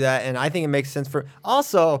to do that, and I think it makes sense for...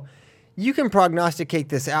 Also, you can prognosticate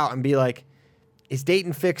this out and be like, is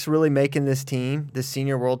Dayton Fix really making this team, this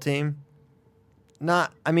senior world team?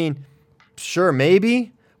 Not, I mean, sure,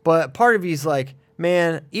 maybe, but part of you's like,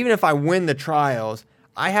 man, even if I win the trials,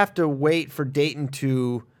 I have to wait for Dayton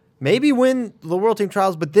to maybe win the world team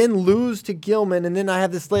trials, but then lose to Gilman, and then I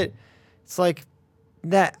have this late... It's like...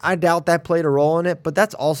 That I doubt that played a role in it, but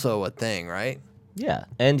that's also a thing, right? Yeah,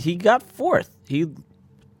 and he got fourth. He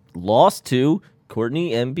lost to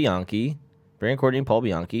Courtney and Bianchi, Brandon Courtney and Paul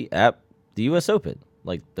Bianchi at the U.S. Open.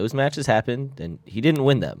 Like, those matches happened, and he didn't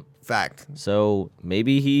win them. Fact. So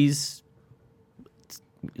maybe he's,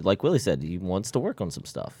 like Willie said, he wants to work on some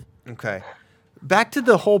stuff. Okay. Back to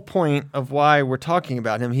the whole point of why we're talking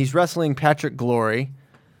about him. He's wrestling Patrick Glory.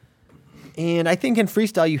 And I think in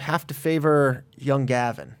freestyle, you have to favor young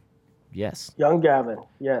Gavin. Yes. Young Gavin,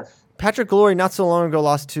 yes. Patrick Glory not so long ago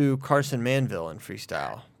lost to Carson Manville in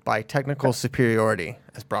freestyle by technical superiority,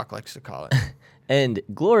 as Brock likes to call it. And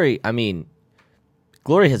Glory, I mean,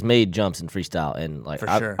 Glory has made jumps in freestyle. And like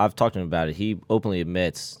sure. I've talked to him about it. He openly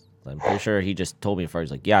admits, I'm pretty sure he just told me before, he's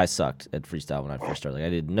like, yeah, I sucked at freestyle when I first started. Like, I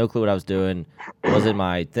did no clue what I was doing. It wasn't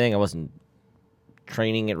my thing. I wasn't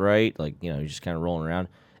training it right. Like, just kind of rolling around.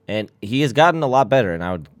 And he has gotten a lot better,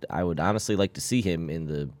 and I would honestly like to see him in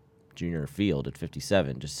the junior field at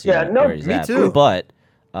 57, just to see where he's at. Too. But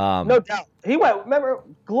no doubt, he went. Remember,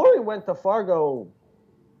 Glory went to Fargo,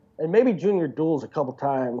 and maybe junior duels a couple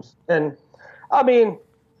times. And I mean,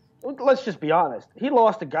 let's just be honest. He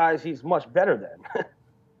lost to guys he's much better than.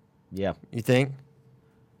 yeah, You think?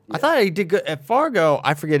 Yeah. I thought he did good at Fargo.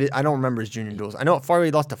 I forget it. I don't remember his junior duels. I know at Fargo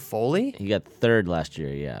he lost to Foley. He got third last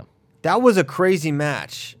year. Yeah, that was a crazy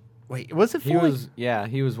match. Wait, was it Foley?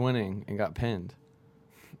 He was winning and got pinned.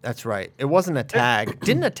 That's right. It wasn't a tag.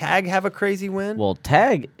 Didn't a tag have a crazy win? Well,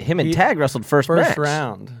 Tag wrestled first match.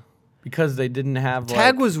 Round. Because they didn't have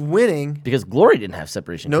Tag was winning. Because Glory didn't have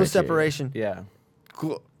separation. No criteria. separation. Yeah.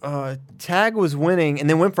 Tag was winning and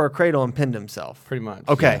then went for a cradle and pinned himself. Pretty much.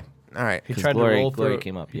 Okay. Yeah. All right. He tried to roll through. Glory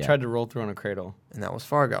came up. Yeah. He tried to roll through on a cradle. And that was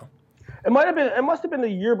Fargo. It must have been the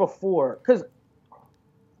year before, because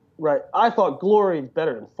right, I thought Glory's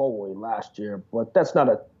better than Foley last year, but that's not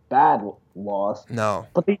a bad loss. No.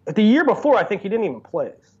 But the year before, I think he didn't even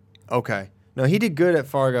place. Okay. No, he did good at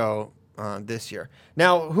Fargo this year.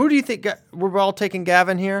 Now, who do you think we're all taking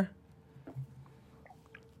Gavin here?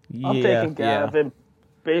 I'm taking Gavin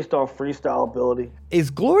based on freestyle ability. Is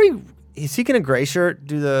he going to gray shirt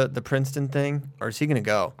do the Princeton thing, or is he going to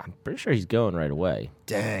go? I'm pretty sure he's going right away.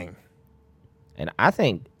 Dang. And I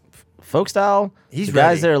think folk style, the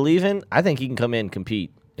guys that are leaving, I think he can come in and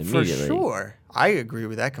compete immediately. For sure. I agree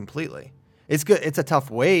with that completely. It's good. It's a tough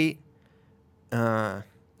weight. Yeah,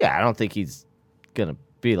 I don't think he's going to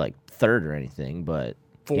be like third or anything, but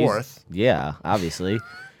fourth. Yeah, obviously.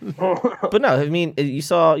 But no, I mean, you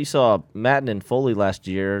saw Madden and Foley last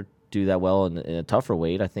year do that well in a tougher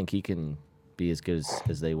weight. I think he can be as good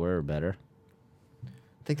as they were or better.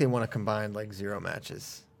 I think they want to combine like 0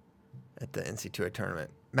 matches at the NC2A tournament.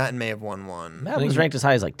 Madden may have won one. Madden was ranked as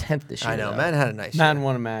high as like 10th this year. I know. Though. Madden had a nice Madden year.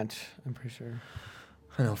 won a match, I'm pretty sure.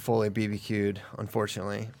 I know. Foley BBQ'd,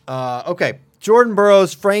 unfortunately. Okay. Jordan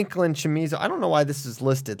Burroughs, Franklin Chamizo. I don't know why this is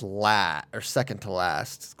listed or second to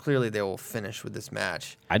last. Clearly they will finish with this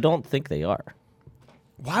match. I don't think they are.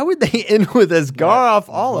 Why would they end with Asgaroff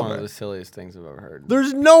Oliver? One of the silliest things I've ever heard.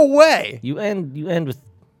 There's no way. You end with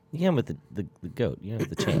the GOAT. You end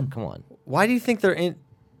with the champ. Come on. Why do you think they're in?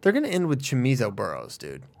 They're going to end with Chamizo Burroughs,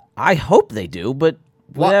 dude. I hope they do, but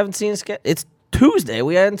we haven't seen a schedule. It's Tuesday.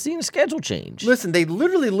 We haven't seen a schedule change. Listen, they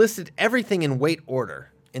literally listed everything in weight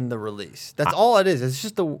order in the release. That's all it is. It's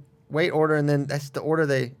just the weight order, and then that's the order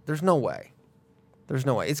there's no way. There's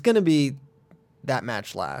no way. It's going to be that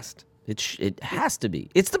match last. It has to be.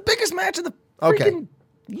 It's the biggest match of the freaking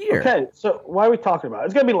year. Okay, so why are we talking about it?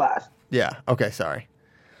 It's going to be last. Yeah. Okay, sorry.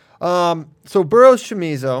 So Burroughs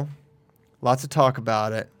Chamizo, lots of talk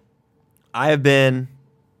about it. I have been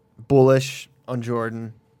bullish on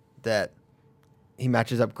Jordan that he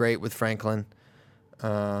matches up great with Franklin.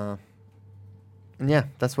 And yeah,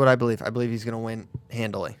 that's what I believe. I believe he's going to win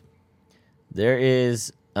handily. There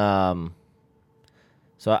is so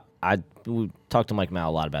we talked to Mike Mao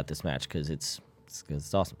a lot about this match because it's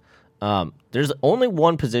awesome. There's only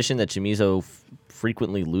one position that Chamizo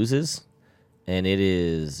frequently loses, and it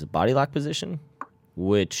is body lock position,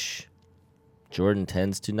 which Jordan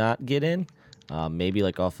tends to not get in. Maybe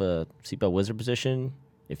like off a seatbelt wizard position,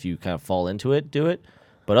 if you kind of fall into it, do it.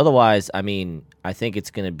 But otherwise, I mean, I think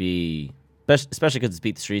it's going to be, especially because it's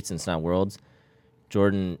Beat the Streets and it's not Worlds,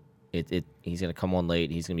 Jordan, he's going to come on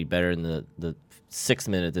late. He's going to be better in the 6th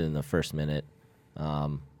minute than in the 1st minute.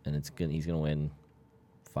 And he's going to win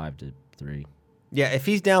 5-3. Yeah, if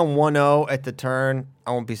he's down 1-0 at the turn,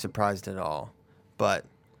 I won't be surprised at all. But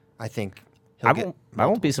I think I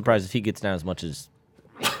won't be surprised if he gets down as much as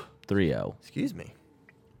 3-0. Excuse me.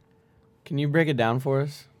 Can you break it down for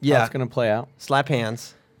us? Yeah. How it's going to play out? Slap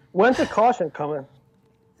hands. When's the caution coming?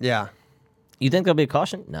 Yeah. You think there'll be a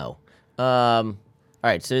caution? No. All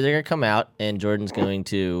right, so they're going to come out, and Jordan's going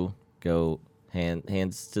to go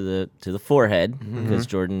hands to the forehead because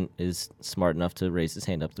Jordan is smart enough to raise his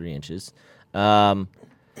hand up 3 inches. And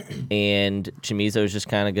Chamizo is just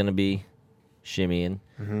kind of going to be shimmying.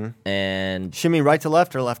 And Shimmy right to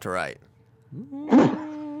left or left to right?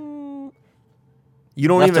 You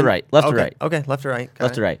don't left even to right. Left okay. to right. Okay, left to right. Got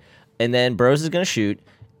Left to right. And then Burroughs is going to shoot,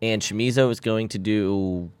 and Chamizo is going to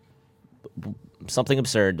do something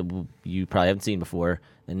absurd that you probably haven't seen before,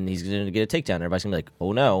 and he's going to get a takedown. Everybody's going to be like,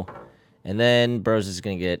 oh no. And then Burroughs is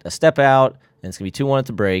going to get a step out, and it's going to be 2-1 at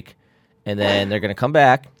the break. And then they're going to come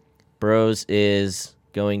back. Burroughs is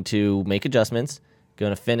going to make adjustments,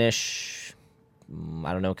 going to finish,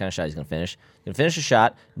 I don't know what kind of shot he's going to finish. Going to finish a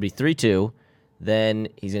shot, it'll be 3-2. Then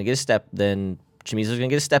he's going to get a step, then Chamizo's going to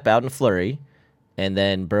get a step out in a flurry, and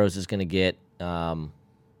then Burroughs is going to get a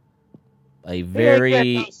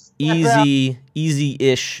very easy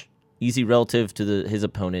relative to his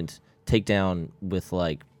opponent takedown with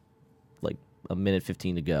like a minute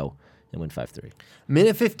 15 to go and win 5-3.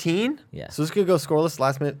 Minute 15? Yeah. So this could go scoreless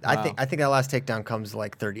last minute. Wow. I think that last takedown comes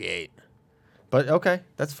like 38. But okay,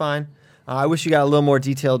 that's fine. I wish you got a little more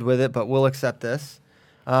detailed with it, but we'll accept this.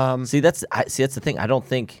 See, that's the thing. I don't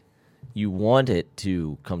think you want it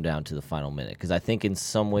to come down to the final minute because I think in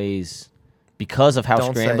some ways, because of how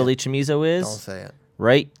Don't say scrambly it. Chamizo is, Don't say it.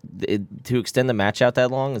 right? To extend the match out that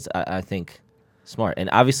long is, I think, smart. And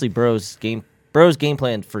obviously, Burroughs' game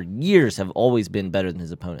plan for years have always been better than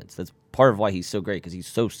his opponents. That's part of why he's so great because he's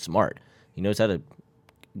so smart. He knows how to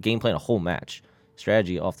game plan a whole match.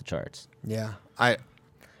 Strategy off the charts. Yeah. I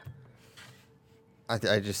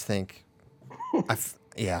just think, I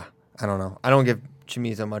don't know. I don't give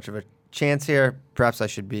Chamizo much of a chance here. Perhaps I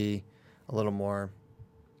should be a little more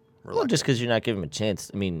reluctant. Well, just because you're not giving him a chance.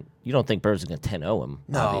 I mean, you don't think Burroughs is going to 10-0 him,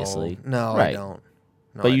 obviously. No, right. I don't.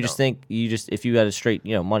 No, But I you just don't. think if you had a straight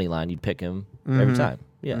money line, you'd pick him every time.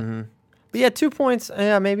 Yeah. But yeah, 2 points.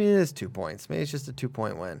 Yeah, maybe it is 2 points. Maybe it's just a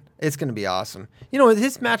 2-point win. It's going to be awesome.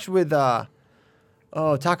 His match with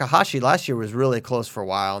Takahashi last year was really close for a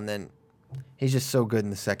while, and then he's just so good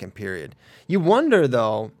in the second period. You wonder,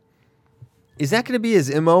 though, is that going to be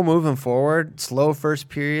his MO moving forward? Slow first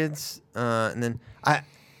periods? And then I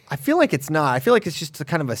feel like it's not. I feel like it's just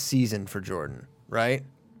kind of a season for Jordan, right?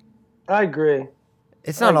 I agree.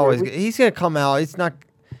 It's not always good. He's going to come out. It's not.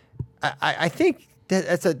 I think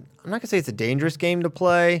that's a. I'm not going to say it's a dangerous game to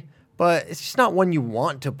play, but it's just not one you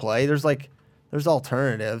want to play. There's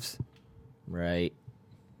alternatives. Right.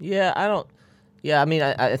 Yeah, I don't. Yeah, I mean,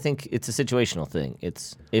 I think it's a situational thing.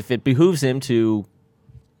 It's if it behooves him to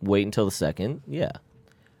wait until the second. Yeah.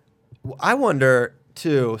 I wonder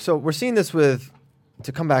too. So we're seeing this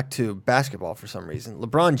to come back to basketball for some reason.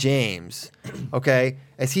 LeBron James, okay,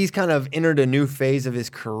 as he's kind of entered a new phase of his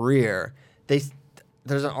career, there's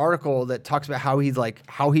an article that talks about how he's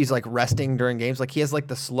resting during games. Like he has like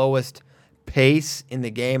the slowest pace in the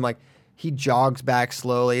game. Like he jogs back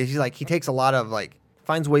slowly. He takes a lot of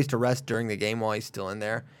finds ways to rest during the game while he's still in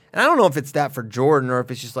there. And I don't know if it's that for Jordan or if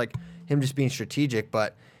it's just like him just being strategic,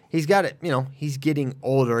 but he's got it. He's getting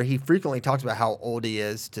older. He frequently talks about how old he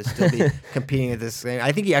is to still be competing at this game.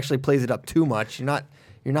 I think he actually plays it up too much. You're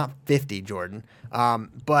not 50, Jordan.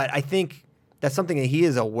 But I think that's something that he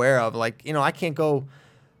is aware of. I can't go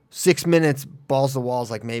 6 minutes balls to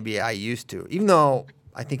walls like maybe I used to, even though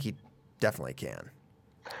I think he definitely can.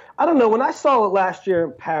 I don't know. When I saw it last year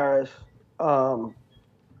in Paris, him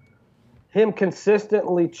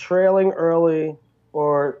consistently trailing early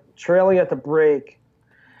or trailing at the break,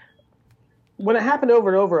 when it happened over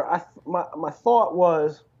and over, my thought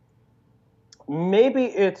was maybe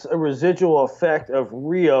it's a residual effect of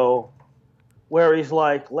Rio, where he's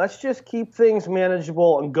like, let's just keep things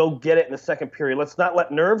manageable and go get it in the second period. Let's not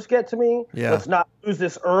let nerves get to me. Yeah. Let's not lose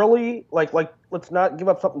this early. Like let's not give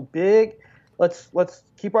up something big. Let's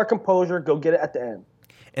keep our composure, go get it at the end.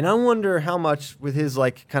 And I wonder how much with his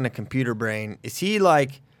like kind of computer brain, is he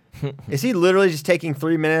literally just taking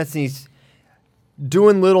 3 minutes and he's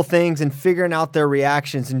doing little things and figuring out their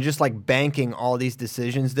reactions and just like banking all these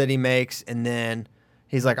decisions that he makes, and then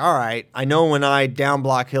he's like, all right, I know when I down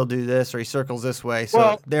block he'll do this or he circles this way,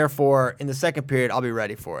 so therefore in the second period I'll be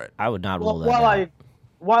ready for it. I would not rule that out.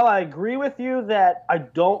 While I agree with you that I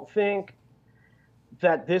don't think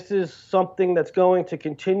that this is something that's going to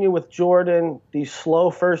continue with Jordan, these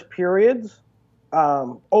slow first periods,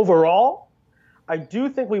 overall, I do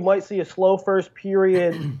think we might see a slow first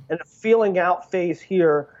period and a feeling out phase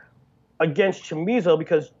here against Chamizo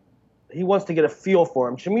because he wants to get a feel for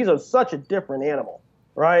him. Chamizo's such a different animal,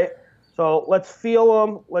 right? So let's feel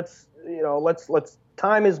him. Let's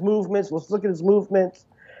time his movements. Let's look at his movements,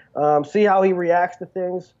 see how he reacts to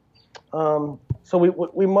things. So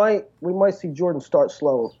we might see Jordan start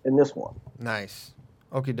slow in this one. Nice.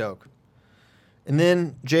 Okie doke. And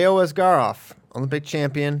then J.O. Asgaroff, Olympic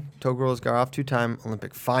champion. Togrul Asgaroff, 2-time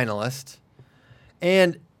Olympic finalist.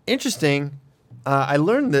 And interesting, I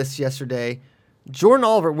learned this yesterday. Jordan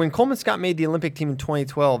Oliver, when Coleman Scott made the Olympic team in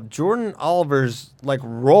 2012, Jordan Oliver's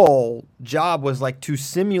job was to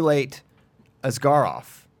simulate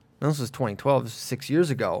Asgaroff. Now, this was 2012, this was 6 years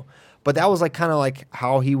ago. But that was kind of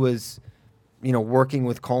how he was, working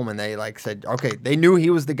with Coleman. They said, okay, they knew he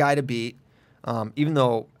was the guy to beat, even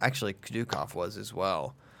though actually Kadukov was as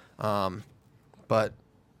well. But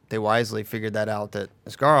they wisely figured that out, that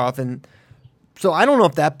Asgaroff. And so I don't know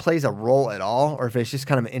if that plays a role at all, or if it's just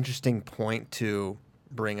kind of an interesting point to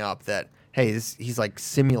bring up that, hey, he's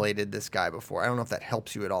simulated this guy before. I don't know if that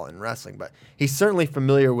helps you at all in wrestling, but he's certainly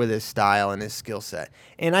familiar with his style and his skill set.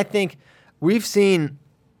 And I think we've seen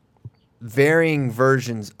varying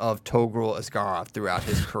versions of Togrul Asgaroff throughout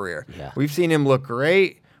his career. Yeah. We've seen him look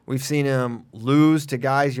great. We've seen him lose to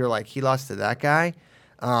guys you're like, he lost to that guy.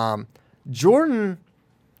 Jordan,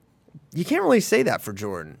 you can't really say that for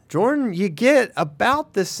Jordan. Jordan, you get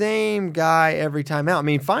about the same guy every time out. I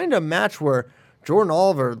mean, find a match where Jordan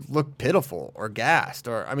Oliver looked pitiful or gassed,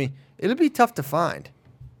 it'll be tough to find.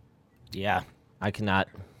 Yeah, I cannot.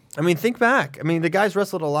 Think back. The guy's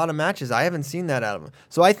wrestled a lot of matches. I haven't seen that out of him.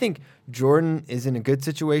 So I think Jordan is in a good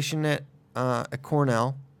situation at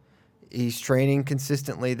Cornell. He's training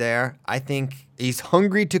consistently there. I think he's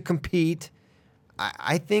hungry to compete.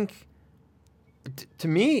 I think, to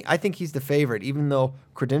me, I think he's the favorite, even though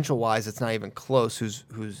credential-wise it's not even close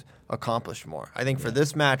who's accomplished more. I think for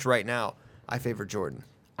this match right now, I favor Jordan.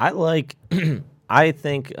 I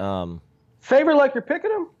think... Favorite like you're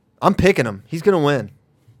picking him? I'm picking him. He's going to win.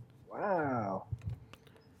 Wow.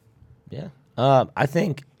 Yeah. I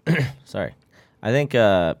think... sorry. I think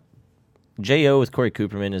J.O. with Corey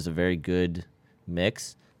Cooperman is a very good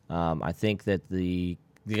mix. I think that the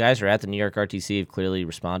guys who are at the New York RTC have clearly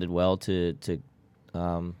responded well to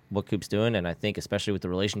what Coop's doing, and I think especially with the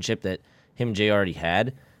relationship that him and J already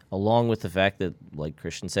had, along with the fact that, like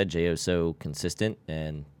Christian said, J.O. is so consistent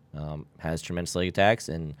and has tremendous leg attacks,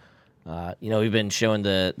 and we've been showing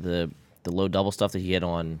the low double stuff that he had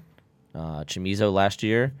on Chamizo last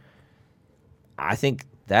year. I think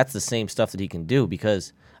that's the same stuff that he can do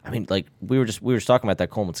because we were just talking about that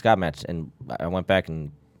Coleman Scott match, and I went back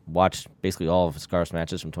and watched basically all of Asgaroff's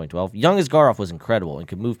matches from 2012. Young Asgaroff was incredible and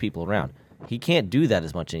could move people around. He can't do that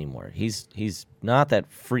as much anymore. He's not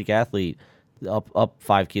that freak athlete up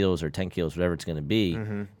 5 kilos or 10 kilos, whatever it's going to be.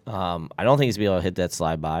 Mm-hmm. I don't think he's going to be able to hit that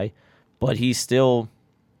slide by, but he's still,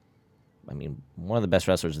 one of the best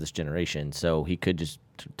wrestlers of this generation. So he could just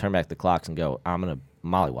turn back the clocks and go, I'm going to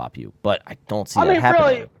mollywop you. But I don't see that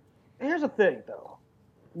happening. Really, here's the thing, though.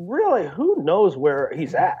 Really, who knows where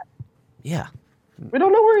he's at? Yeah. We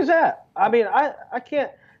don't know where he's at. I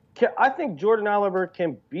can't. I think Jordan Oliver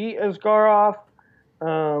can beat Asgaroff.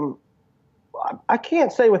 I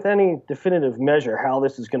can't say with any definitive measure how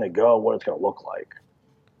this is going to go, what it's going to look like.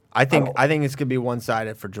 I think it's going to be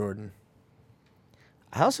one-sided for Jordan.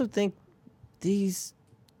 I also think the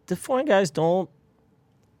foreign guys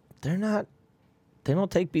they're not they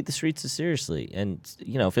don't take Beat the Streets as seriously. And,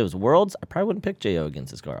 you know, if it was Worlds, I probably wouldn't pick J.O.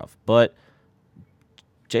 against Askarov. But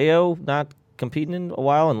J.O. not competing in a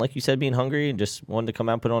while, and like you said, being hungry and just wanting to come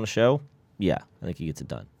out and put on a show, yeah, I think he gets it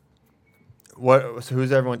done. So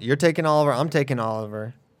who's everyone? You're taking Oliver. I'm taking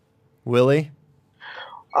Oliver. Willie?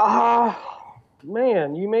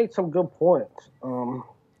 Man, you made some good points.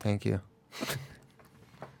 Thank you.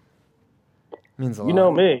 Means a lot. You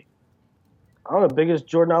know me. I'm the biggest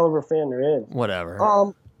Jordan Oliver fan there is.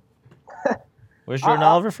 Whatever. Where's Jordan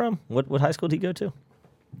Oliver from? What high school did he go to?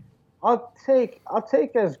 I'll take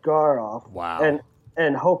Askarov. Wow.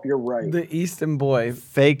 And hope you're right. The Easton boy.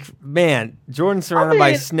 Fake man. Jordan surrounded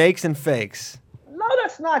by snakes and fakes. No,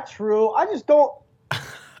 that's not true. I just don't.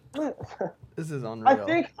 This is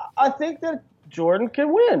unreal. I think that Jordan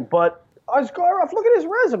can win, but Askarov, look at his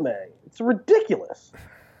resume. It's ridiculous.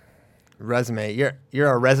 Resume.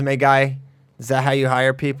 You're a resume guy. Is that how you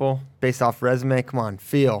hire people? Based off resume? Come on,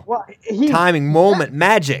 feel. Well, Timing, moment,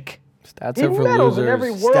 magic. Stats he are for medals in losers.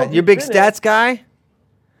 every world You're a big he's been stats guy?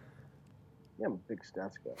 Yeah, I'm a big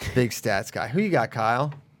stats guy. Big stats guy. Who you got,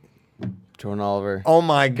 Kyle? Jordan Oliver. Oh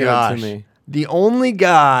my Give it to gosh. me. The only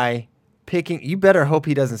guy picking. You better hope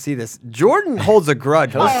he doesn't see this. Jordan holds a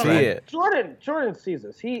grudge. He'll my see friend. it. Jordan sees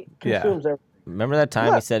us. He consumes everything. Remember that time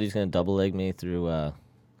he Look. said he was going to double leg me through a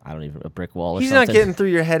brick wall or He's something? not getting through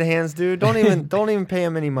your head hands, dude. Don't even pay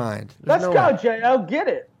him any mind. There's Let's no go, way. J.O. Get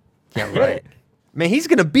it. Yeah, right. Man, he's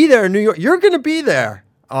gonna be there in New York. You're gonna be there.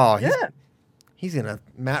 Oh, he's gonna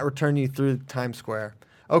return you through Times Square.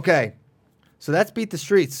 Okay, so that's Beat the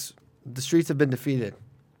Streets. The Streets have been defeated.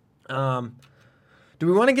 Do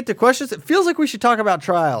we want to get to questions? It feels like we should talk about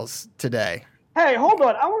trials today. Hey, hold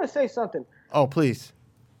on. I want to say something. Oh, please.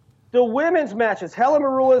 The women's matches, Helen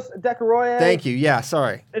Maroulis, Decoroye. Thank you. Yeah,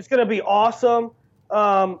 sorry. It's going to be awesome.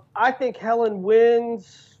 I think Helen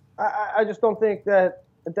wins. I just don't think that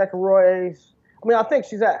Decoroye's. I mean, I think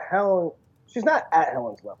she's at Helen. She's not at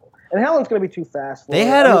Helen's level, and Helen's going to be too fast for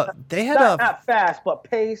her. Not fast, but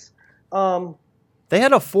pace. They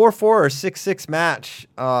had a 4-4 or 6-6 match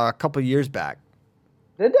a couple years back.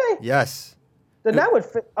 Did they? Yes. Then that would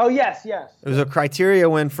fit. Oh, yes. It was a criteria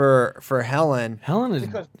win for Helen. Helen has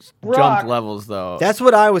Because jumped Brock- levels, though. That's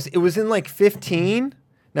what it was in like 15.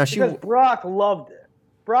 Now Because Brock loved it.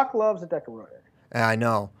 Brock loves the Decoroye. I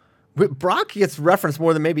know. Brock gets referenced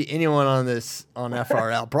more than maybe anyone on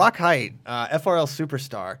FRL. Brock Height, FRL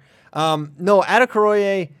superstar. No,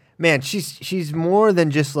 Adekoroye, man, she's more than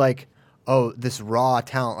just like, this raw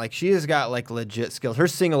talent. Like she has got like legit skills. Her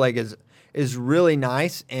single leg is really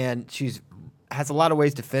nice, and has a lot of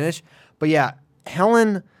ways to finish. But yeah,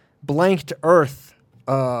 Helen blanked Earth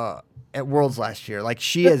at Worlds last year. Like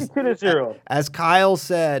she is, 52-0. as Kyle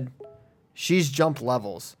said, she's jumped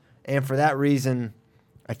levels, and for that reason,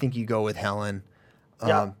 I think you go with Helen.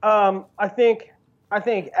 Yeah. I think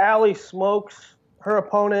Allie smokes her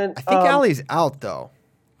opponent. I think Allie's out though.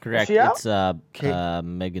 Correct. Is she out? It's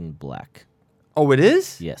Megan Black. Oh, it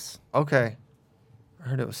is? Yes. Okay. I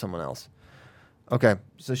heard it was someone else. Okay,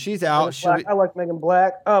 so she's out. I like Megan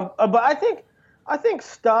Black. But I think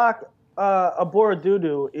Stock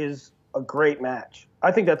Abora is a great match.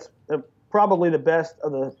 I think that's probably the best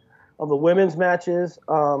of the women's matches.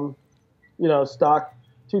 Stock,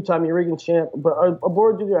 2-time Eureka champ, but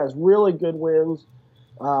Abora has really good wins,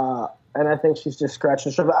 and I think she's just scratching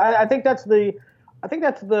the surface. I think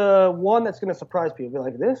that's the one that's going to surprise people. Be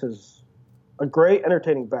like, this is a great,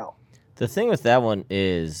 entertaining bout. The thing with that one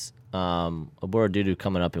is Abora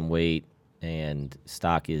coming up in weight, and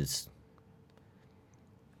Stock is.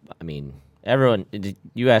 I mean, everyone.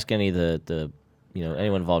 You ask any of the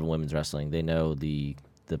anyone involved in women's wrestling, they know the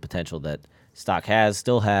potential that Stock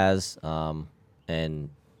still has, and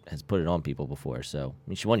has put it on people before. So I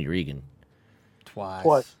mean, she won Euregan.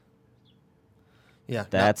 Twice. Yeah.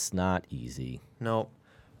 That's not easy. No.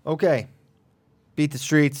 Okay. Beat the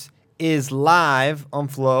Streets is live on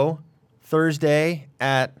Flow Thursday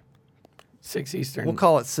at 6 Eastern. We'll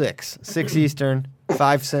call it 6 Eastern,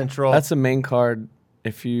 5 Central. That's the main card.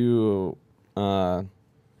 If you want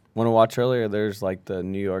to watch earlier, there's like the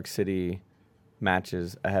New York City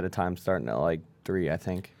matches ahead of time starting at like 3, I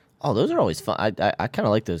think. Oh, those are always fun. I kind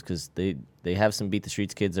of like those because they have some Beat the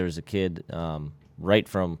Streets kids. There was a kid right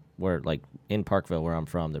from where, like in Parkville, where I'm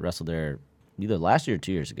from, that wrestled there either last year or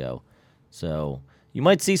 2 years ago. So you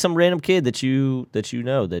might see some random kid that you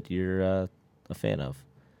know that you're a fan of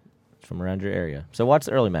from around your area. So watch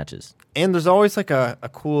the early matches. And there's always like a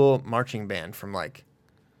cool marching band from like,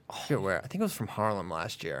 I forget where. I think it was from Harlem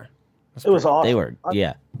last year. It was awesome. They were,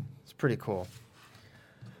 yeah. It's pretty cool.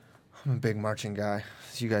 I'm a big marching guy,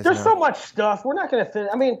 as you guys There's know. so much stuff. We're not going to fit.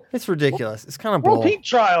 I mean, It's ridiculous. It's kind of World bull. Team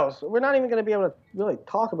Trials. We're not even going to be able to really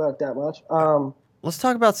talk about it that much. Let's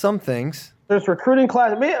talk about some things. There's recruiting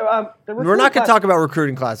class. We're not going to talk about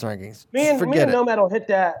recruiting class rankings. Me and Forget it. Nomad will hit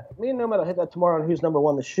that. Me and Nomad will hit that tomorrow on Who's Number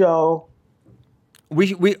One the show.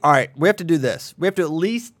 We all right. We have to do this. We have to at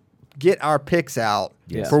least get our picks out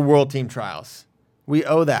Yeah. for World Team Trials. We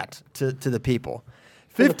owe that to the people.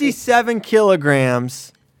 57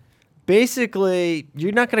 kilograms. Basically,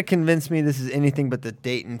 you're not going to convince me this is anything but the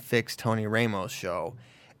Dayton Fix Tony Ramos show.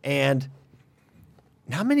 And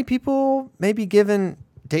how many people may be giving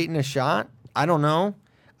Dayton a shot? I don't know.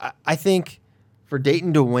 I think for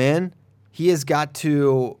Dayton to win, he has got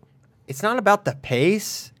to – it's not about the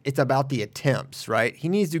pace. It's about the attempts, right? He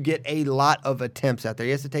needs to get a lot of attempts out there.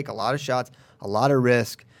 He has to take a lot of shots, a lot of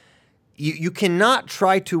risk. You cannot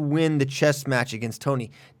try to win the chess match against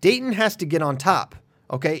Tony. Dayton has to get on top,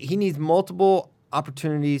 okay? He needs multiple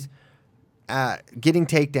opportunities at getting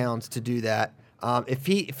takedowns to do that. If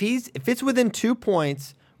it's within 2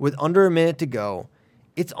 points with under a minute to go,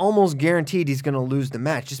 it's almost guaranteed he's going to lose the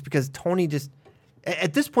match just because Tony just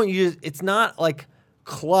at this point it's not like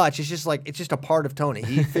clutch. It's just a part of Tony.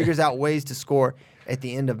 He figures out ways to score at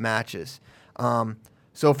the end of matches.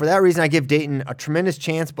 So for that reason, I give Dayton a tremendous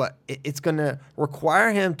chance, but it's going to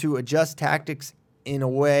require him to adjust tactics in a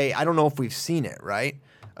way I don't know if we've seen it, right,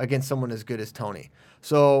 against someone as good as Tony.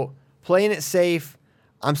 So playing it safe,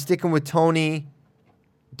 I'm sticking with Tony.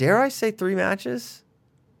 Dare I say 3 matches?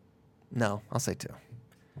 No, I'll say 2.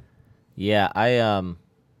 Yeah, I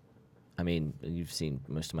mean, you've seen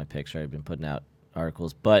most of my picks, right? I've been putting out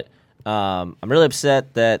articles, but I'm really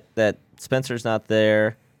upset that Spencer's not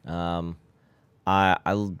there.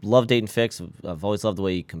 I love Dayton Fix. I've always loved the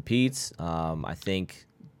way he competes. I think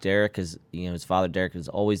Derek his father Derek has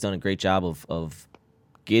always done a great job of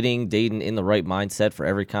getting Dayton in the right mindset for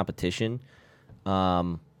every competition.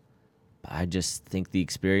 I just think the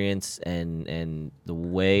experience and the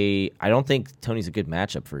way I don't think Tony's a good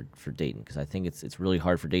matchup for Dayton because I think it's really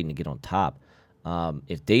hard for Dayton to get on top.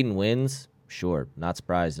 If Dayton wins, sure, not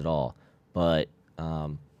surprised at all. But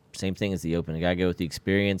same thing as the Open. I gotta go with the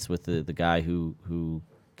experience with the guy who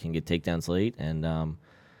can get takedowns late, and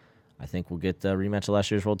I think we'll get the rematch of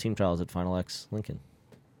last year's World Team Trials at Final X Lincoln.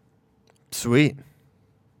 Sweet.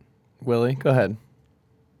 Willie, go ahead.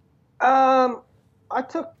 I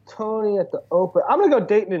took Tony at the Open. I'm gonna go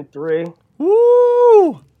Dayton in 3.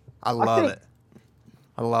 Woo! I love it.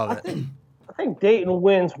 I love it. I think Dayton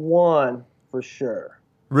wins 1 for sure.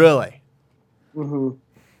 Really? Mm-hmm.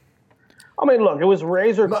 I mean, look, it was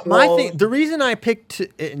razor close. My thing, the reason I picked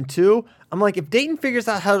it in 2, I'm like, if Dayton figures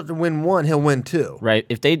out how to win 1, he'll win 2. Right.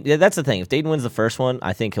 That's the thing. If Dayton wins the first one,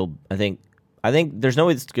 I think there's no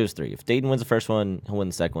way this goes 3. If Dayton wins the first one, he'll win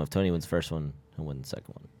the second one. If Tony wins the first one, he'll win the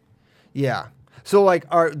second one. Yeah. So like,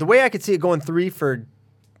 the way I could see it going 3 for,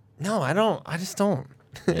 no, I don't. I just don't.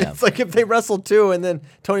 Yeah. It's like if they wrestled 2 and then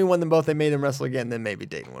Tony won them both, they made him wrestle again, then maybe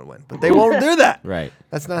Dayton would win. But they won't do that. Right.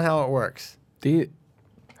 That's not how it works.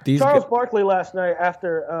 These Charles Barkley last night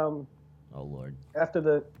after Oh Lord. after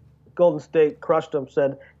the Golden State crushed him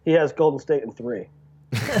said he has Golden State in 3.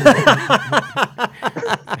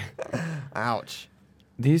 Ouch.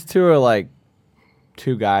 These 2 are like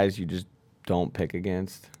 2 guys you just don't pick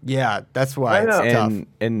against. Yeah, that's why I know. it's tough.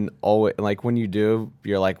 And always, like when you do,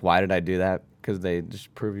 you're like, why did I do that? Because they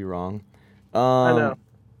just prove you wrong. I know.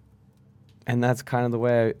 And that's kind of the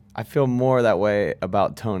way I feel more that way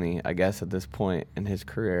about Tony, I guess, at this point in his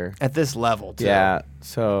career. At this level, too. Yeah,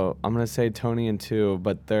 so I'm going to say Tony in 2,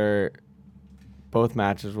 but both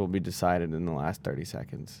matches will be decided in the last 30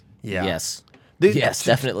 seconds. Yeah. Yes. The- Yes,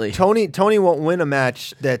 definitely. Tony won't win a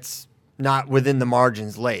match that's not within the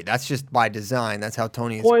margins late. That's just by design. That's how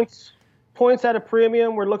Tony is. Points at a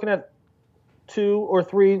premium. We're looking at 2 or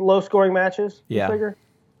 3 low-scoring matches. Yeah. You figure?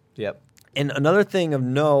 Yep. And another thing of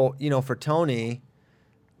note, for Tony,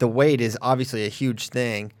 the weight is obviously a huge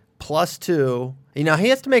thing. +2, he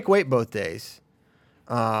has to make weight both days.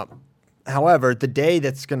 However, the day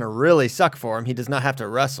that's going to really suck for him, he does not have to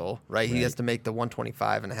wrestle, right? He has to make the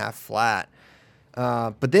 125.5 flat.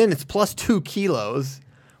 But then it's +2 kilos,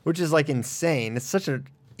 which is like insane. It's such an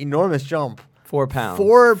enormous jump. 4 pounds.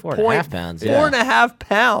 4.5 pounds. Four and a half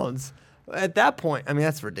pounds. At that point, I mean,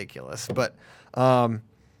 that's ridiculous. But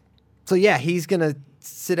so yeah, he's gonna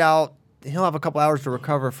sit out. He'll have a couple hours to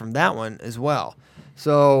recover from that one as well.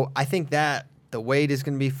 So I think that the weight is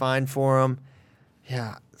gonna be fine for him.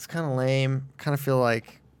 Yeah, it's kind of lame. Kind of feel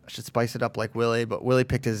like I should spice it up like Willie, but Willie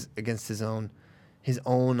picked against his own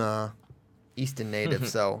Easton native.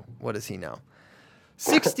 So what does he know?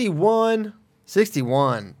 61,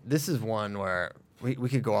 61. This is one where we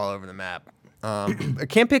could go all over the map. I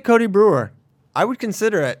can't pick Cody Brewer. I would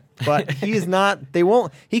consider it, but he is not. They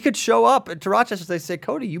won't. He could show up to Rochester. They say,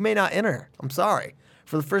 Cody, you may not enter. I'm sorry.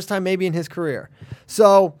 For the first time maybe in his career.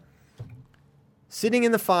 So, sitting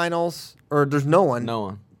in the finals, or there's no one. No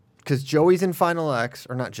one. Because Joey's in Final X,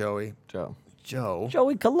 or not Joey. Joe.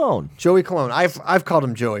 Joey Cologne. Joey Cologne. I've called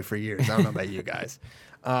him Joey for years. I don't know about you guys.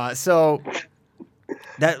 So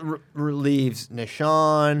that relieves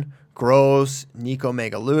Nishan, Gross, Nico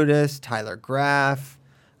Megaludis, Tyler Graff.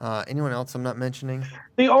 Anyone else I'm not mentioning?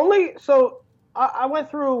 I went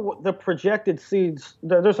through the projected seeds.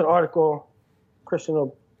 There's an article Christian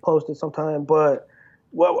will post it sometime, but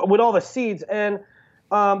with all the seeds, and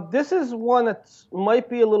this is one that might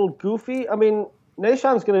be a little goofy. I mean,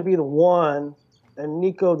 Nashawn's going to be the 1 and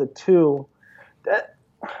Nico the 2.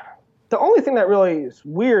 The only thing that really is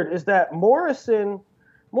weird is that Morrison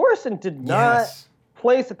did not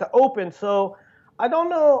place at the Open, so I don't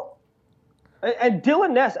know. And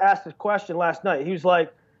Dylan Ness asked this question last night. He was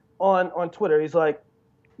like on Twitter. He's like,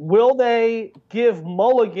 "Will they give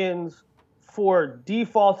mulligans for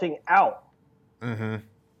defaulting out?"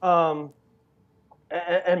 Mm-hmm.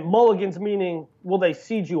 And mulligans meaning, will they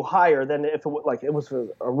seed you higher than if it was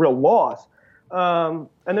a real loss? And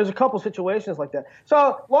there's a couple situations like that.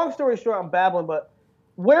 So long story short, I'm babbling, but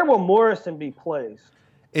where will Morrison be placed?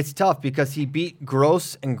 It's tough because he beat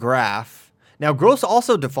Gross and Graff. Now, Gross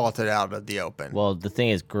also defaulted out of the Open. Well, the thing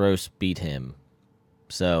is, Gross beat him.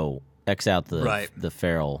 So, X out the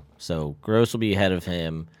Farrell. So, Gross will be ahead of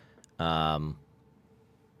him.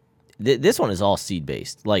 This one is all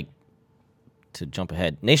seed-based. Like, to jump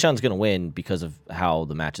ahead, Nashawn's going to win because of how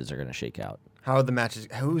the matches are going to shake out. How are the matches?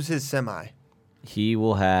 Who's his semi? He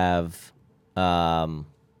will have Brandon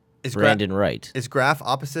Wright. Is Graff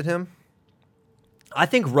opposite him? I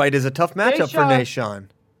think Wright is a tough matchup for Nashawn.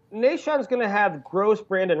 Nashawn's going to have Gross,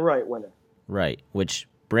 Brandon Wright winning. Right, which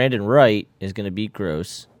Brandon Wright is going to beat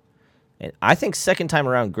Gross. And I think second time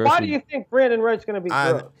around, Gross. Why do you think Brandon Wright's going to beat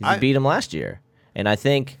Gross? He beat him last year. And I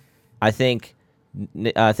think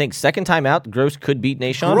second time out, Gross could beat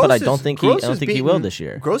Nashawn, but I don't think he will this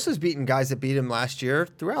year. Gross has beaten guys that beat him last year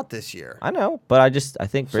throughout this year. I know, but I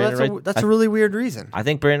think Brandon Wright. That's a really weird reason. I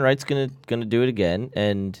think Brandon Wright's gonna do it again,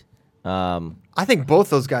 and I think both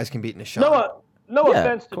those guys can beat Nashawn. No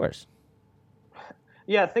offense, of course.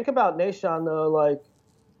 Yeah, think about Nashawn though. Like,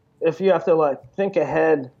 if you have to think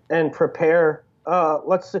ahead and prepare.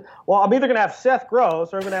 Let's see. Well, I'm either going to have Seth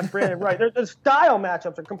Gross or I'm going to have Brandon Wright. The style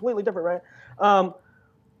matchups are completely different, right?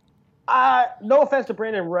 No offense to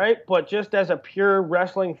Brandon Wright, but just as a pure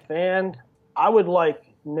wrestling fan, I would like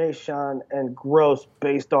Nashawn and Gross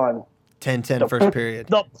based on 10-10 first period.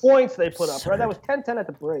 The points they put up, right? That was 10-10 at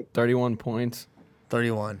the break. 31 points.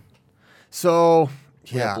 31. So,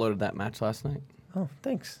 yeah. We uploaded that match last night. Oh,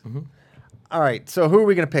 thanks. Mm-hmm. All right, so who are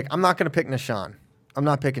we going to pick? I'm not going to pick Nashawn. I'm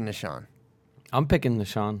not picking Nashawn. I'm picking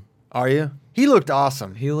Nashawn. Are you? He looked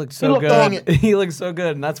awesome. He looked so good. He looked so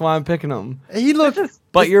good, and that's why I'm picking him. He looked.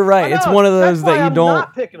 But you're right. It's one of those that you don't.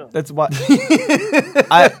 Not picking him. That's why.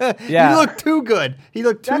 He looked too good. He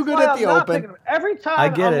looked too good at the Open. Every time I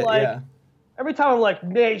get it. Yeah. Every time I'm like,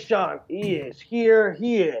 Nashawn, he is here.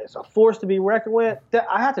 He is a force to be reckoned with.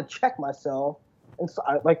 I have to check myself, and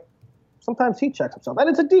sometimes he checks himself, and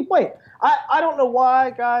it's a deep weight. I don't know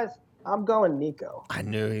why, guys. I'm going Nico. I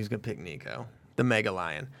knew he was gonna pick Nico, the Mega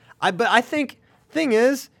Lion. But I think thing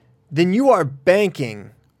is, then you are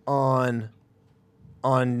banking on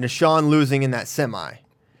Nashawn losing in that semi,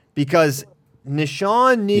 because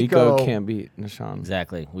Nico can't beat Nashawn.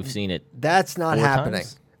 Exactly, we've seen it. That's not happening.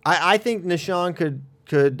 I think Nashawn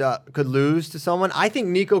could lose to someone. I think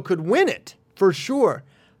Nico could win it for sure,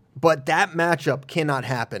 but that matchup cannot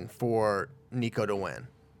happen for Nico to win,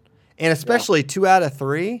 and especially 2 out of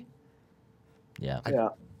 3. Yeah.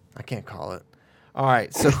 I can't call it. All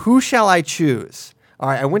right, so who shall I choose? All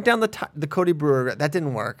right, I went down the Cody Brewer. That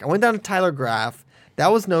didn't work. I went down to Tyler Graff.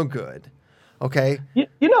 That was no good. Okay. You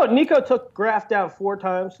know, Nico took Graff down 4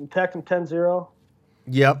 times and tacked him 10-0.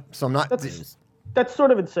 Yep. So I'm not. That's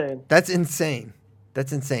sort of insane. That's insane.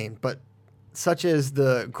 But such is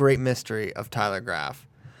the great mystery of Tyler Graff.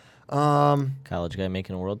 College guy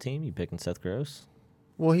making a world team. You picking Seth Gross?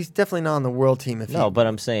 Well, he's definitely not on the world team. But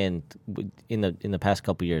I'm saying in the past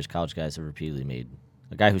couple years, college guys have repeatedly made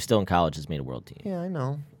a guy who's still in college has made a world team. Yeah, I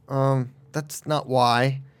know. That's not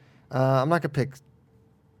why. I'm not gonna pick.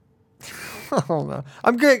 Oh no,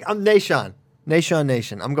 I'm good. I'm Nashawn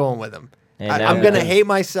Nation. I'm going with him. I'm gonna hate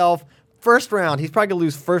myself first round. He's probably going to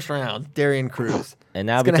lose first round, Darian Cruz. And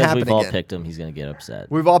now It's gonna because happen we've all again. picked him, he's going to get upset.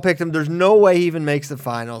 We've all picked him. There's no way he even makes the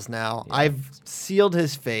finals now. I've sealed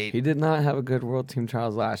his fate. He did not have a good World Team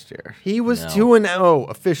Trials last year. He was No. 2-0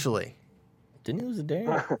 officially. Didn't he lose a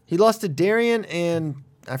Darian? He lost to Darian and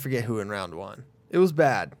I forget who in round 1. It was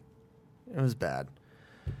bad.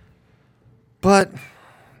 But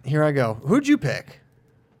here I go. Who'd you pick?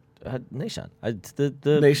 Nation. Nation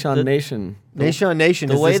Nation. Nation.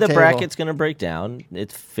 The is way this the table. bracket's going to break down,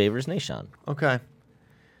 it favors Nation. Okay.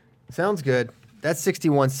 Sounds good. That's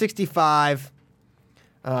 61. 65.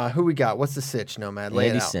 Who we got? What's the sitch, Nomad? Lay it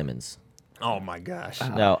Andy out. Simmons. Oh, my gosh.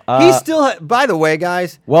 No. He's still... by the way,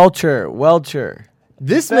 guys, Welcher.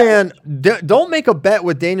 this man... don't make a bet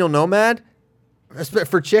with Daniel Nomad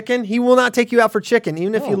for chicken. He will not take you out for chicken,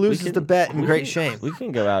 even if No, he we loses can- the bet in we great can- shame. We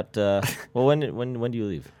can go out. Well, when do you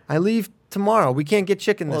leave? I leave tomorrow. We can't get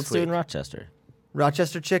chicken Well, this let's do it week. in Rochester.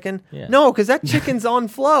 Rochester chicken? Yeah. No, because that chicken's on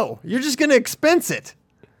flow. You're just going to expense it.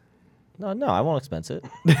 No, I won't expense it.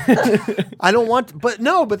 I don't want, but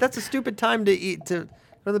that's a stupid time to eat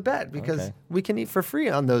for the bet because Okay. we can eat for free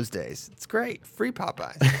on those days. It's great, free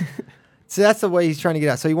Popeyes. So that's the way he's trying to get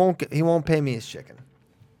out. So he won't pay me his chicken.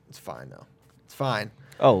 It's fine though. It's fine.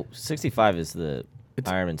 Oh, 65 is the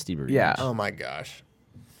Ironman Stieber. Yeah. rematch. Oh my gosh.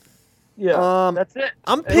 Yeah, that's it.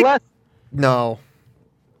 I'm Unless- No,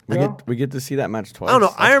 We get to see that match twice. I don't know.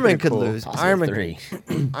 That's Ironman pretty could cool. lose. Possibly Ironman, 3.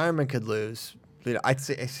 Ironman could lose. Dude, I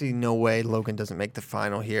see no way Logan doesn't make the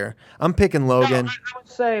final here. I'm picking Logan. No, I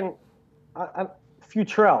was saying,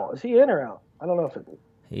 Futrell, is he in or out? I don't know if it.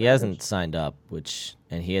 He hasn't signed up,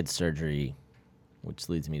 and he had surgery, which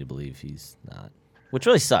leads me to believe he's not. Which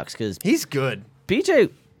really sucks because He's good. PJ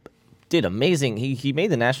did amazing. He made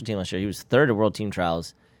the national team last year. He was third at World Team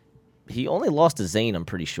Trials. He only lost to Zane, I'm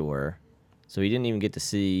pretty sure. So he didn't even get to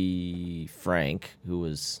see Frank, who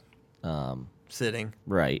was Sitting.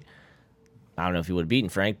 right. I don't know if he would have beaten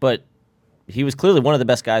Frank, but he was clearly one of the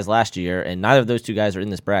best guys last year, and neither of those two guys are in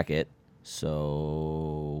this bracket.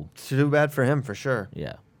 So, It's too bad for him for sure.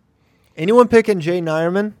 yeah. Anyone picking Jay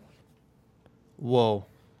Nyerman? Whoa.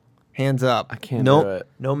 Hands up. I can't do it.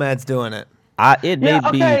 Nomad's doing it. It may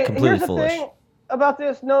be completely here's foolish. the thing about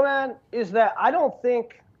this, Nomad, is that I don't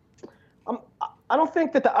think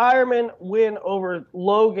that the Ironman win over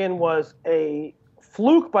Logan was a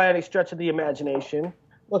fluke by any stretch of the imagination.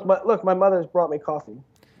 Look, my mother's brought me coffee.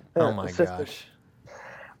 Oh Her my assistant. gosh.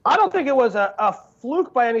 I don't think it was a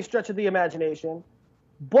fluke by any stretch of the imagination,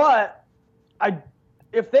 but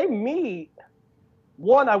if they meet,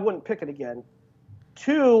 one, I wouldn't pick it again.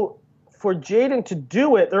 Two, for Jaden to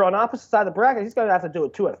do it, they're on opposite side of the bracket. He's going to have to do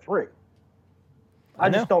it 2 out of 3. I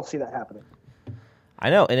know. just don't see that happening. I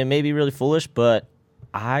know, and it may be really foolish, but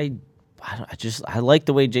I like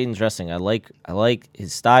the way Jaden's wrestling. I like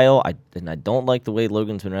his style. I don't like the way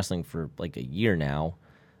Logan's been wrestling for like a year now.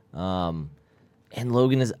 And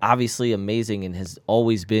Logan is obviously amazing and has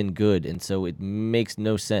always been good, and so it makes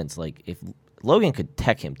no sense. Like if Logan could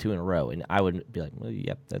tech him 2 in a row, and I would be like, well,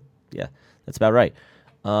 that's about right.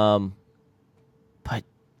 But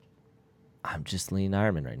I'm just leaning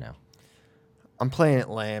Ironman right now. I'm playing it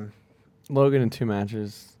lame. Logan in 2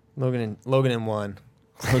 matches. Logan in 1 Logan in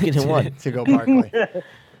 1. to go Barkley.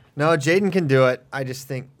 No, Jaden can do it. I just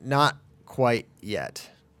think not quite yet.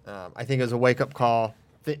 I think it was a wake-up call,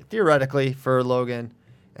 theoretically, for Logan,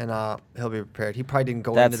 and he'll be prepared. He probably didn't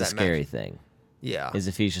go That's into the that scary match. thing. Yeah. Is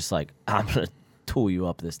if he's just like, I'm gonna tool you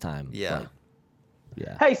up this time. Yeah. Like,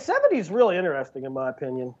 yeah. Hey, 70's really interesting in my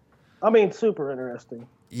opinion. I mean, super interesting.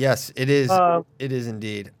 Yes, it is. It is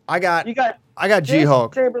indeed. I got You got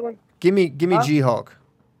G-Hulk. Chamberlain. Give me G-Hulk.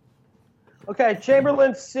 Okay,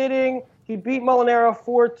 Chamberlain sitting. He beat Molinaro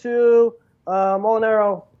 4-2.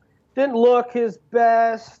 Molinaro didn't look his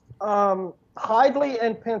best. Hidley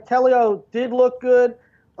and Pantelio did look good.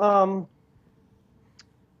 And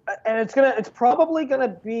it's probably gonna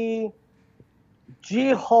be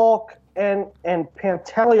G-Hulk and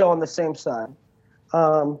Pantelio on the same side. I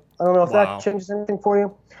don't know if Wow. that changes anything for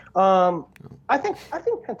you. I think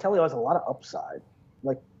Pantelio has a lot of upside.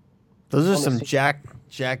 Like, Those are on the some se-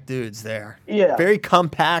 jack dudes there. yeah, Very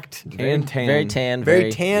compact, And tan. Very tan.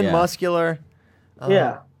 very tan, yeah. muscular.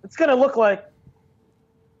 yeah. It's gonna look like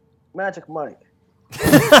Magic Mike.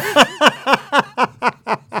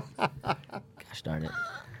 Gosh darn it.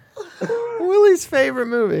 Willie's favorite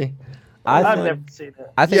movie. I've never seen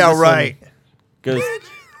it. I think Yeah, this one right. goes.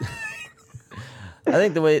 I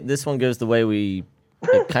think this one goes the way we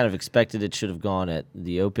kind of expected it should have gone at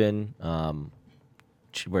the Open,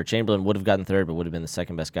 where Chamberlain would have gotten third, but would have been the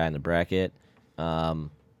second best guy in the bracket. And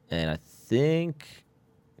I think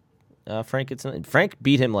Frank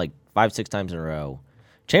beat him like 5-6 times in a row.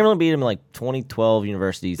 Chamberlain beat him in like 2012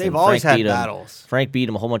 universities. They've and always Frank had beat him. battles. Frank beat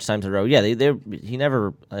him a whole bunch of times in a row. Yeah, he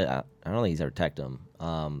never. I don't think he's ever teched him.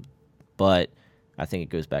 But I think it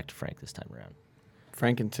goes back to Frank this time around.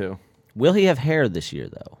 Frank in 2. Will he have hair this year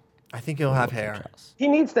though? I think he'll have hair. He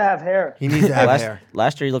needs to have hair. He needs to have hair.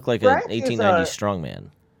 Last year he looked like Frank an is 1890s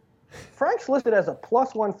strongman. Frank's listed as a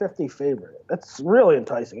plus 150 favorite. That's really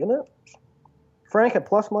enticing, isn't it? Frank at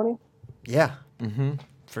plus money? Yeah,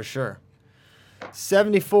 for sure.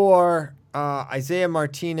 74, Isaiah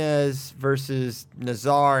Martinez versus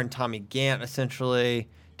Nazar and Tommy Gant, essentially,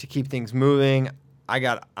 to keep things moving. I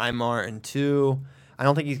got Imar in 2. I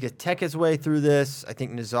don't think he's going to tech his way through this. I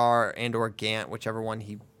think Nazar and or Gant, whichever one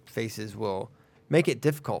he faces, will make it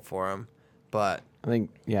difficult for him. But I think,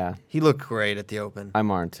 yeah, he looked great at the Open.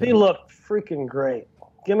 Imar in 2. He looked freaking great.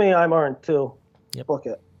 Give me Imar in 2. Yep. Book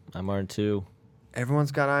it. Imar in 2.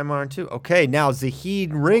 Everyone's got Imar in 2. Okay, now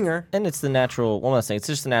Zahid Ringer. And it's the natural, one last thing, it's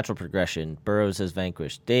just the natural progression. Burroughs has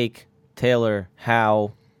vanquished Dake, Taylor,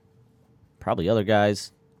 Howe, probably other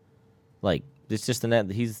guys. Like, it's just the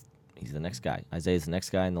net. He's the next guy. Isaiah's the next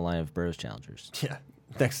guy in the line of Burroughs challengers. Yeah,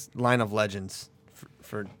 next line of legends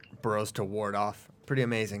for Burroughs to ward off. Pretty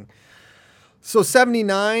amazing. So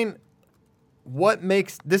 79, what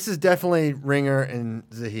makes this is definitely Ringer and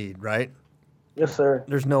Zahid, right? Yes, sir.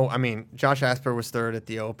 There's no, I mean, Josh Asper was third at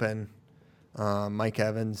the Open. Mike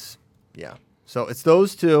Evans, yeah. So it's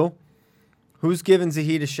those two. Who's giving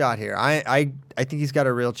Zahid a shot here? I think he's got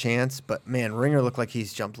a real chance, but man, Ringer looked like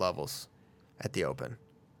he's jumped levels at the Open.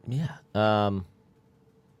 Yeah.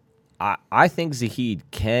 I think Zahid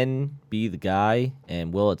can be the guy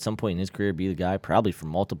and will at some point in his career be the guy, probably for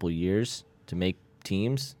multiple years, to make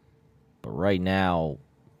teams. But right now,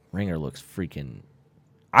 Ringer looks freaking...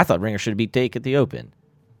 I thought Ringer should have beat Dake at the Open.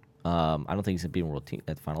 I don't think he's going to beat World Team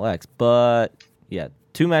at the Final X. But, yeah,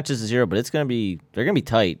 2 matches to 0, but they're going to be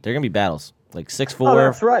tight. They're going to be battles. Like 6-4. Oh,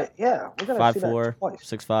 that's right. Yeah. We're going to see 5-4, that twice.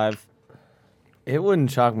 6-5. It wouldn't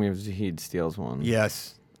shock me if Zahid steals one.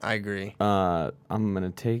 Yes, I agree. I'm going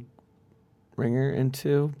to take Ringer in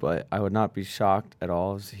 2, but I would not be shocked at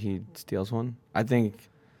all if Zahid steals one. I think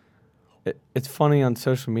it's funny on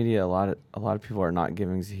social media. A lot of people are not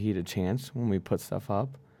giving Zahid a chance when we put stuff up.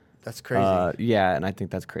 That's crazy. Yeah, and I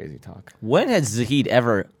think that's crazy talk. When has Zahid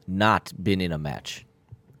ever not been in a match?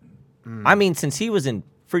 I mean, since he was in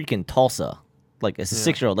freaking Tulsa, like as a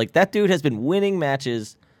 6-year-old. Like, that dude has been winning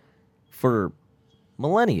matches for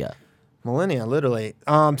millennia. Millennia, literally.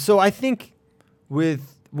 So I think we'll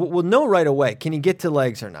know right away, can he get to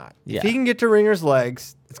legs or not? Yeah. If he can get to Ringer's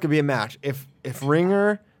legs, it's going to be a match. If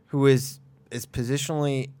Ringer, who is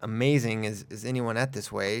positionally amazing as anyone at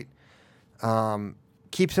this weight,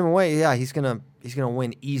 keeps him away, yeah, he's gonna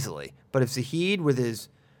win easily. But if Zahid, with his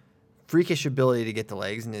freakish ability to get the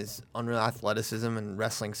legs and his unreal athleticism and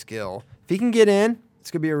wrestling skill, if he can get in,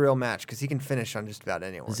 it's gonna be a real match because he can finish on just about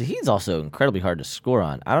anyone. Zahid's also incredibly hard to score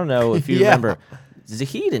on. I don't know if you Yeah. remember,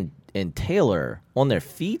 Zahid and Taylor on their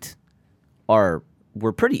feet were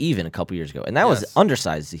pretty even a couple years ago, and that was Yes.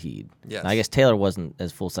 undersized Zahid. Yes. Now, I guess Taylor wasn't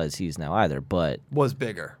as full size as he is now either, but Was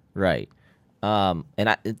bigger. right. And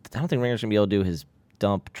I don't think Ringer's gonna be able to do his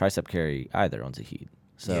dump tricep carry either on Zahid.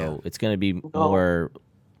 So it's gonna be more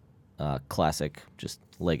classic, just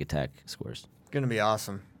leg attack scores. It's gonna be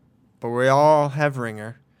awesome. But we all have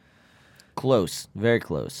Ringer. Close, very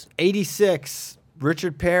close. 86,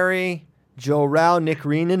 Richard Perry, Joe Rao, Nick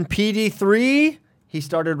Reenan, PD3. He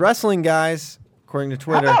started wrestling, guys, according to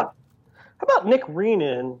Twitter. How about Nick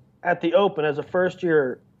Reenan at the Open as a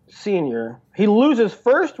first-year senior? He loses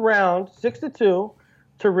first round 6-2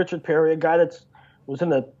 to Richard Perry, a guy that was in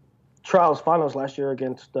the Trials finals last year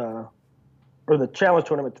against, or the Challenge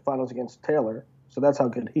Tournament finals against Taylor. So that's how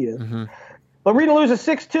good he is. Mm-hmm. But Reenan loses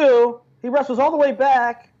 6-2. He wrestles all the way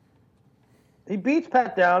back. He beats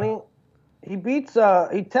Pat Downey. He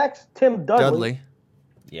texts Tim Dudley.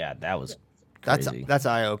 Yeah, that was That's crazy.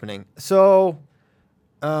 eye-opening. So,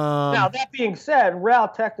 Now, that being said, Rao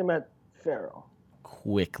teched him at Faro.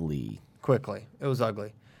 quickly. it was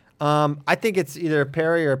ugly. I think it's either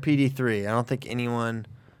Perry or PD3. I don't think anyone.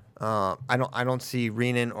 I don't see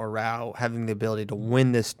Reenan or Rao having the ability to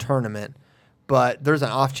win this tournament. But there's an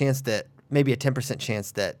off chance that maybe a 10%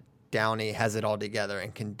 chance that Downey has it all together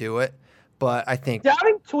and can do it. But I think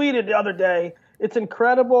Downey tweeted the other day, "It's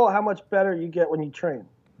incredible how much better you get when you train."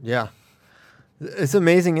 yeah, it's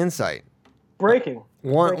amazing insight. Breaking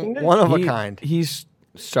One news. of a kind. He's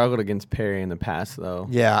struggled against Perry in the past, though.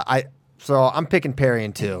 Yeah, so I'm picking Perry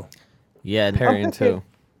in 2. Yeah, Perry in 2.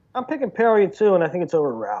 I'm picking Perry in 2, and I think it's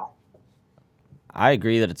over Rao. I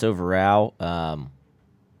agree that it's over Rao.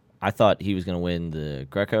 I thought he was going to win the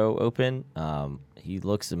Greco Open. He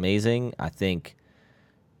looks amazing. I think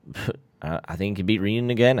he can beat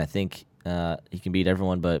Reunion again. I think he can beat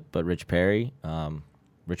everyone but Rich Perry.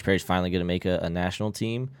 Rich Perry's finally going to make a national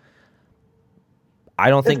team. I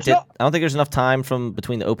don't think there's enough time from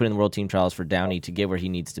between the Open and the World Team Trials for Downey to get where he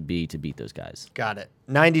needs to be to beat those guys. Got it.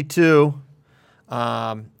 92.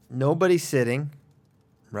 Nobody's sitting,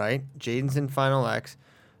 right? Jaden's in Final X.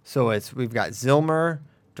 So we've got Zilmer,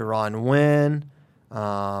 Deron Wynn,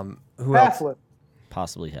 who else?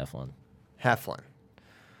 Possibly Heflin.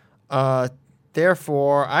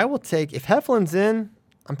 Therefore, I will take, if Heflin's in,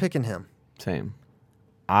 I'm picking him. Same.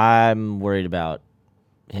 I'm worried about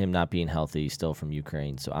him not being healthy still from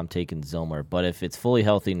Ukraine, so I'm taking Zilmer. But if it's fully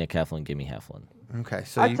healthy, Nick Heflin, give me Heflin. Okay,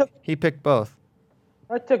 so he picked both.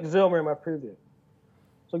 I took Zilmer in my preview.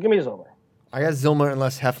 So give me Zilmer. I got Zilmer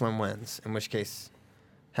unless Heflin wins, in which case,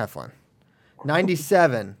 Heflin.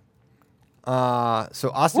 97. So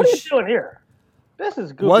Austin. What are you doing here? This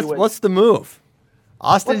is goofy. What's the move?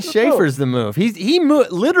 Austin Schaefer's the move. He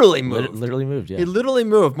literally moved. Literally moved, yeah. He literally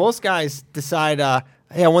moved. Most guys decide,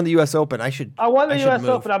 hey, I won the U.S. Open. I won the U.S.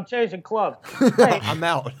 Open. I'm changing clubs. Hey, I'm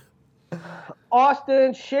out.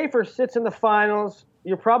 Austin Schaefer sits in the finals.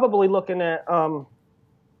 You're probably looking at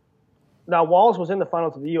now Walls was in the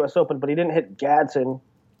finals of the U.S. Open, but he didn't hit Gadsden.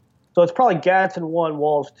 So it's probably Gadsden 1,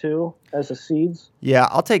 Walls 2 as the seeds. Yeah,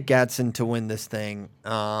 I'll take Gadsden to win this thing.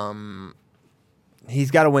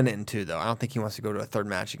 He's got to win it in 2, though. I don't think he wants to go to a third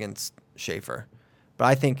match against Schaefer. But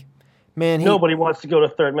I think, man, nobody wants to go to a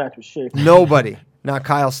third match with Schaefer. Nobody. Not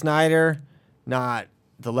Kyle Snyder. Not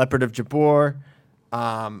the Leopard of Jabor.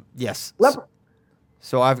 Yes. Leopard.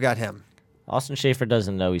 So I've got him. Austin Schaefer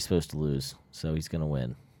doesn't know he's supposed to lose, so he's going to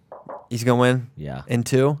win. He's going to win? Yeah. In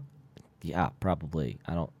 2? Yeah, probably.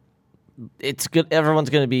 It's good.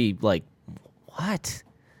 Everyone's going to be like, what?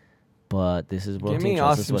 But this is World Give Team me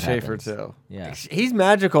Trials. Austin Schaefer, too. Yeah. He's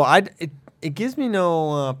magical. It gives me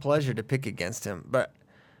no pleasure to pick against him, but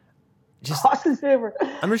Austin Schaefer.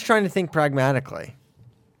 I'm just trying to think pragmatically.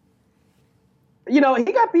 He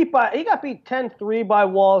got beat 10-3 by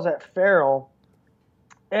Walls at Farrell,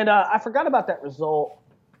 and I forgot about that result.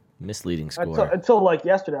 Misleading score. Until like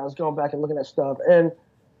yesterday, I was going back and looking at stuff, and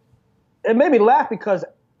it made me laugh because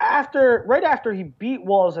right after he beat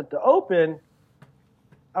Walls at the Open,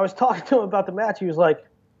 I was talking to him about the match. He was like,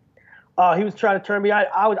 he was trying to turn me.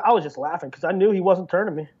 I was just laughing because I knew he wasn't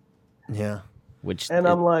turning me. Yeah.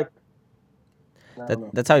 I'm like,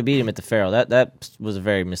 that's how he beat him at the Farrell. That was a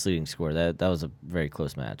very misleading score. That was a very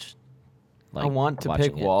close match. I want to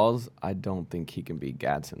pick Walls. I don't think he can beat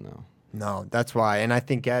Gadsden, though. No, that's why. And I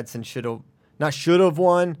think Gadsden should have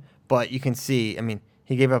won, but you can see, I mean,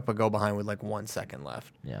 he gave up a go behind with like 1 second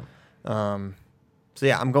left. Yeah. So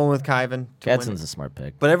yeah, I'm going with Kyvan. Gadsden's a smart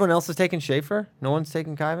pick. But everyone else is taking Schaefer? No one's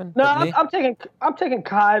taking Kyvan? No, I'm taking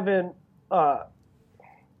Kyvan.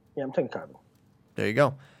 Yeah, I'm taking Kyvan. There you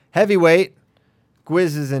go. Heavyweight.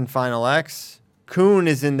 Gwiz is in Final X. Kuhn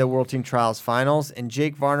is in the World Team Trials Finals. And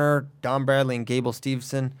Jake Varner, Don Bradley, and Gable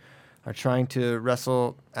Stevenson are trying to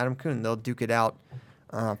wrestle Adam Kuhn. They'll duke it out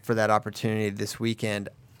for that opportunity this weekend.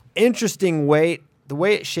 Interesting weight. The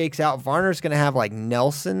way it shakes out, Varner's going to have like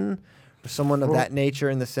Nelson or someone of that nature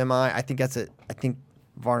in the semi. I think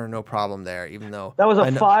Varner no problem there, even though that was a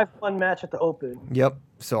 5-1 match at the Open. Yep.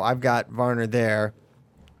 So I've got Varner there.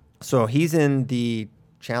 So he's in the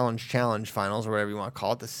challenge finals or whatever you want to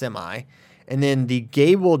call it, the semi. And then the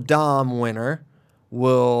Gable Dom winner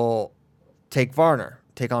will take on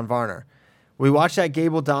Varner. We watched that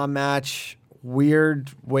Gable Dom match.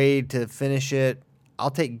 Weird way to finish it.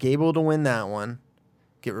 I'll take Gable to win that one.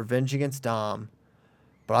 Get revenge against Dom.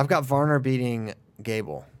 But I've got Varner beating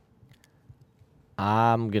Gable.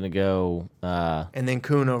 I'm going to go... and then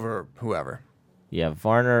Kuhn over whoever. Yeah,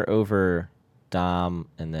 Varner over Dom,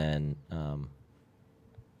 and then...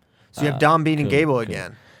 so you have Dom beating Kuhn, Gable Kuhn.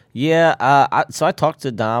 again. Yeah, so I talked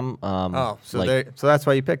to Dom. So that's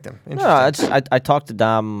why you picked him. No, I talked to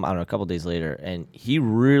Dom, I don't know, a couple days later, and he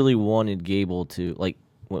really wanted Gable to, like,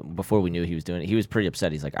 before we knew he was doing it, he was pretty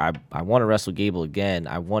upset. He's like, I want to wrestle Gable again.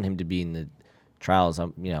 I want him to be in the trials.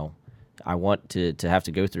 I want to have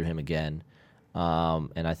to go through him again.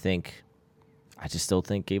 And I just still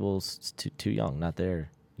think Gable's too young, not there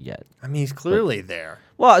yet. I mean, he's clearly there.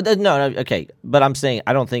 Well, no, okay, but I'm saying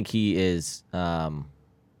I don't think he is. I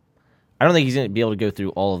don't think he's going to be able to go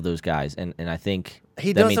through all of those guys, and I think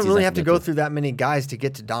he doesn't really have to go through that many guys to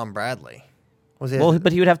get to Dom Bradley.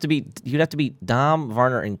 But he would have to be Dom,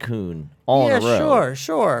 Varner, and Kuhn all in a row. Yeah,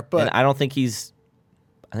 sure, but and I don't think he's.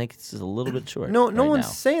 I think it's just a little bit short. No one's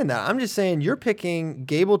saying that. I'm just saying you're picking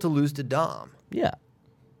Gable to lose to Dom. Yeah.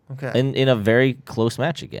 Okay. in a very close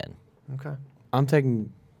match again. Okay. I'm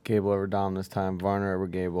taking Gable over Dom this time. Varner over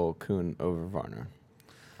Gable. Kuhn over Varner.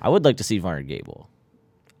 I would like to see Varner Gable.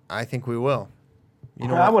 I think we will. You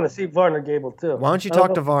know I what? want to see Varner Gable too. Why don't you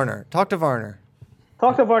talk to Varner? Talk to Varner.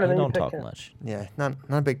 Talk to Varner. He Then you don't pick talk him. much. Yeah, not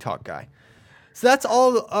a big talk guy. So that's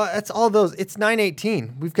all. That's all those. It's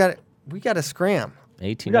 9:18. We got to scram.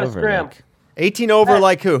 18 You gotta over. scram. Like, 18 over, Hey.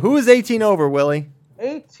 like who? Who is 18 over, Willie?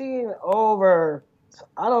 18 over.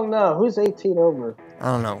 I don't know. Who's 18 over? I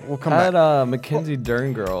don't know. We'll come That back. Mackenzie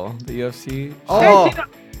Dern girl, the UFC. Oh, 18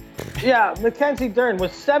 Yeah, Mackenzie Dern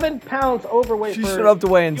was 7 pounds overweight. She for stood up to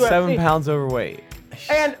weigh in UFC. 7 pounds overweight.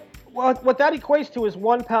 And what that equates to is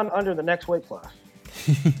 1 pound under the next weight class.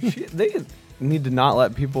 They need to not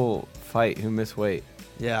let people fight who miss weight.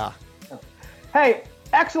 yeah. Hey,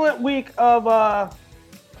 excellent week of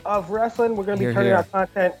wrestling. We're going to be Here, turning here.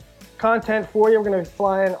 out content for you. We're going to be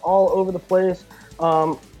flying all over the place.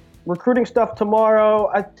 Recruiting stuff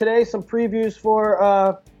tomorrow. Today, some previews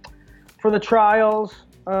for the trials.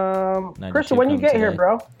 Christian, when you come get here, today.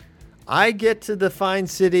 bro? I get to the Fine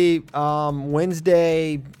City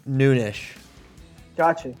Wednesday noonish.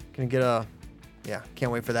 Gotcha. Gonna get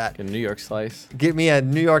can't wait for that. A New York slice. Get me a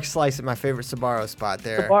New York slice at my favorite Sbarro spot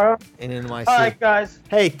there Tomorrow. in NYC. All right, guys.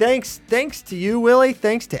 Hey, thanks to you, Willie.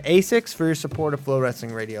 Thanks to ASICS for your support of Flow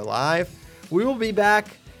Wrestling Radio Live. We will be back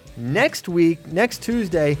next week, next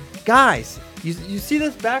Tuesday. Guys, you see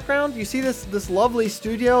this background? You see this lovely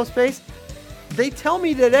studio space? They tell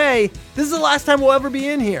me today this is the last time we'll ever be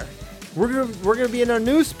in here. We're gonna be in our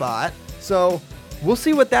new spot, so we'll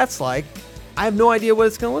see what that's like. I have no idea what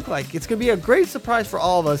it's gonna look like. It's gonna be a great surprise for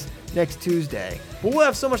all of us next Tuesday. But we'll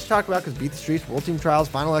have so much to talk about because Beat the Streets, World Team Trials,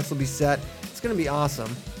 Final X will be set. It's gonna be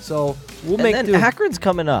awesome. So we'll and make then do. Akron's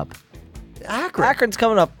coming up. Akron's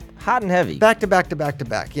coming up hot and heavy. Back to back to back to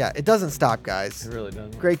back. Yeah, it doesn't stop, guys. It really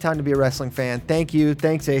doesn't. Great time to be a wrestling fan. Thank you.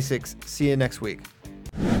 Thanks, ASICS. See you next week.